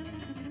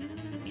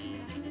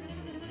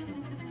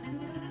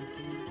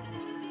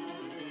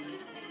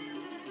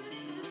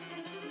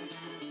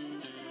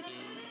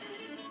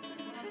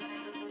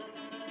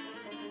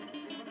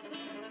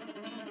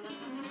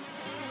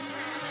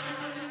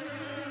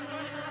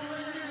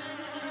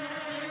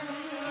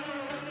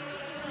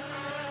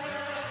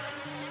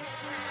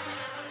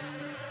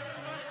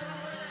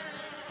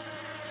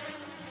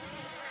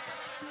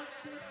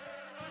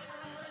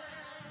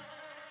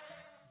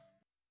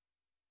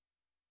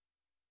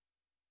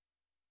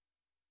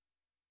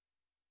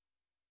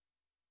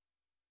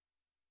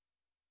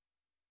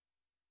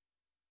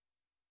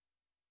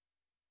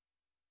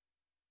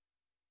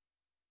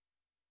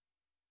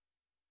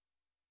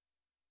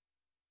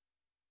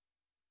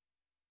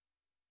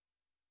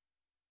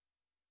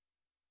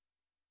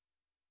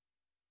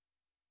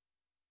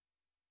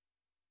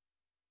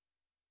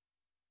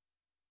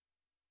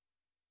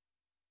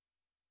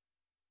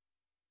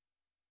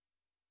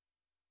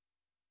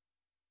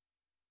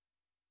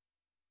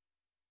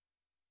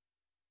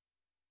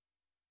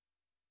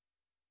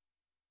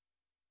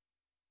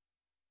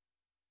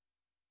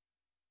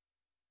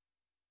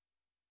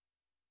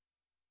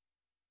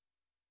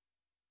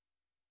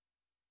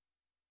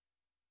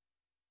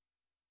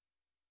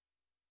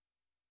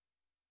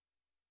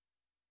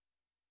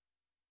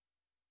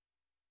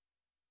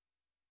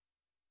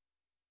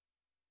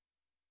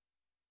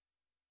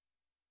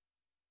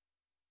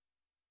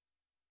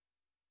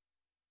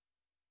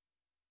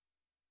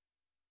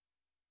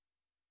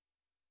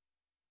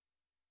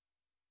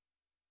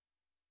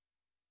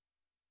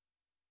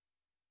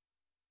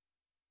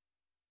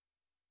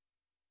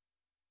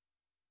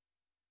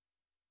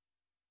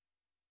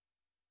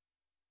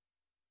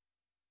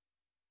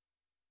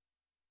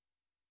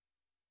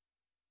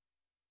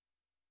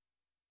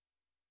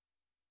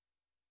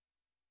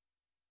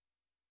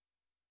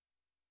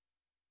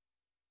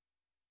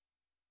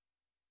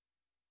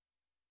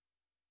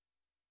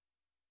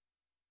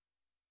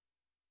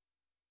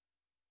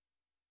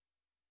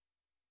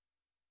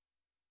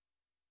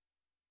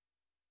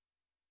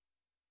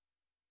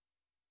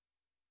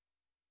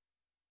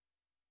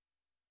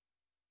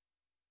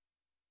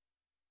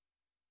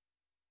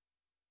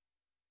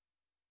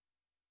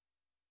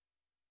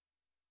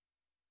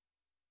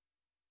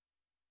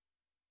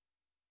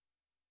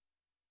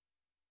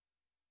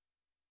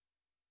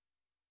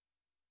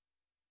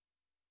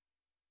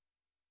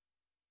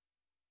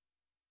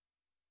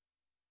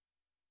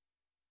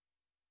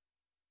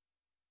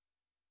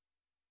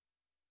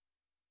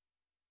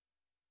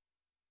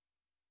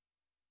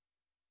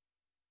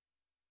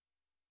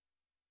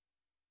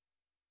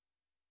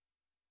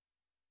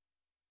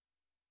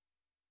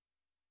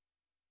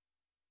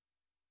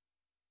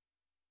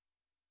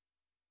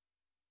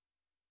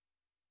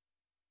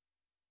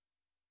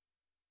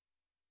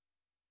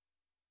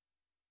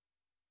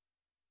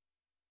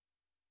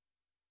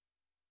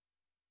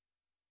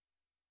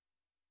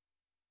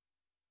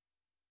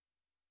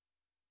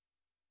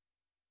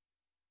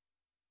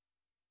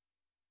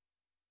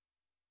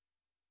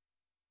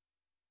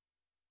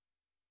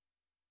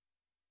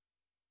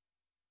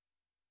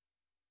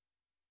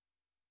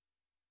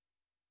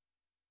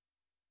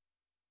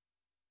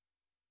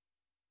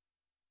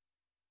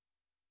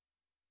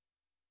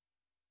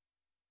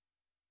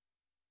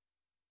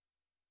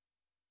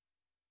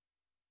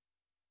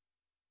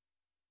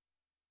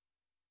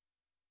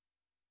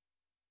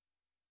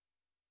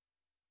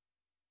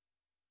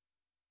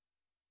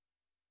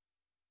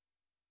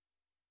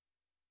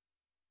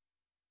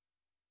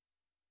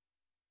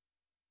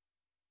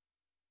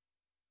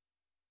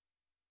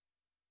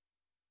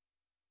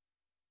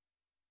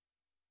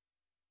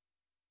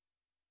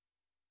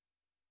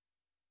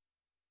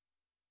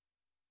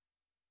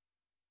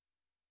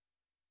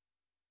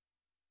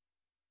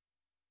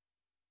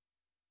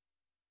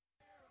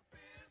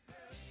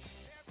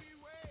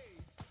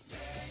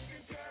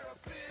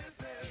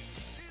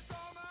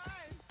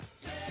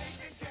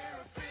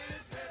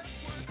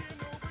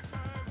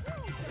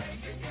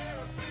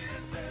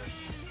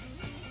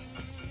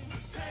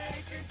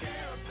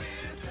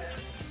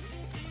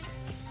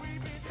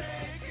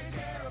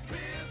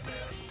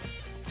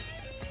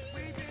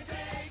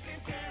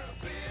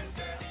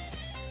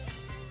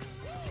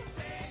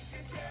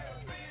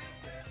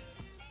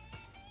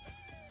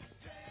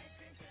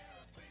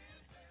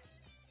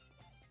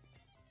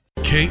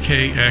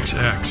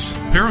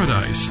 KKXX,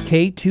 Paradise,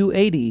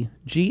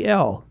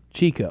 K280GL,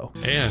 Chico,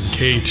 and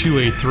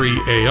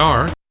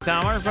K283AR.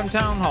 Summer from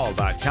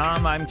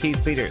townhall.com. I'm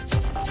Keith Peters.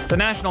 The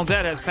national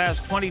debt has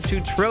passed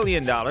 $22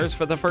 trillion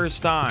for the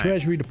first time. The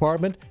Treasury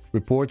Department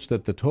reports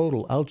that the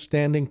total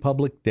outstanding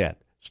public debt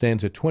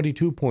stands at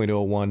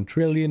 $22.01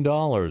 trillion,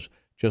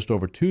 just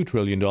over $2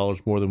 trillion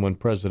more than when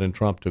President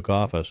Trump took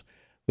office.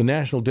 The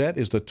national debt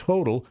is the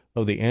total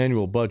of the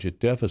annual budget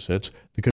deficits. The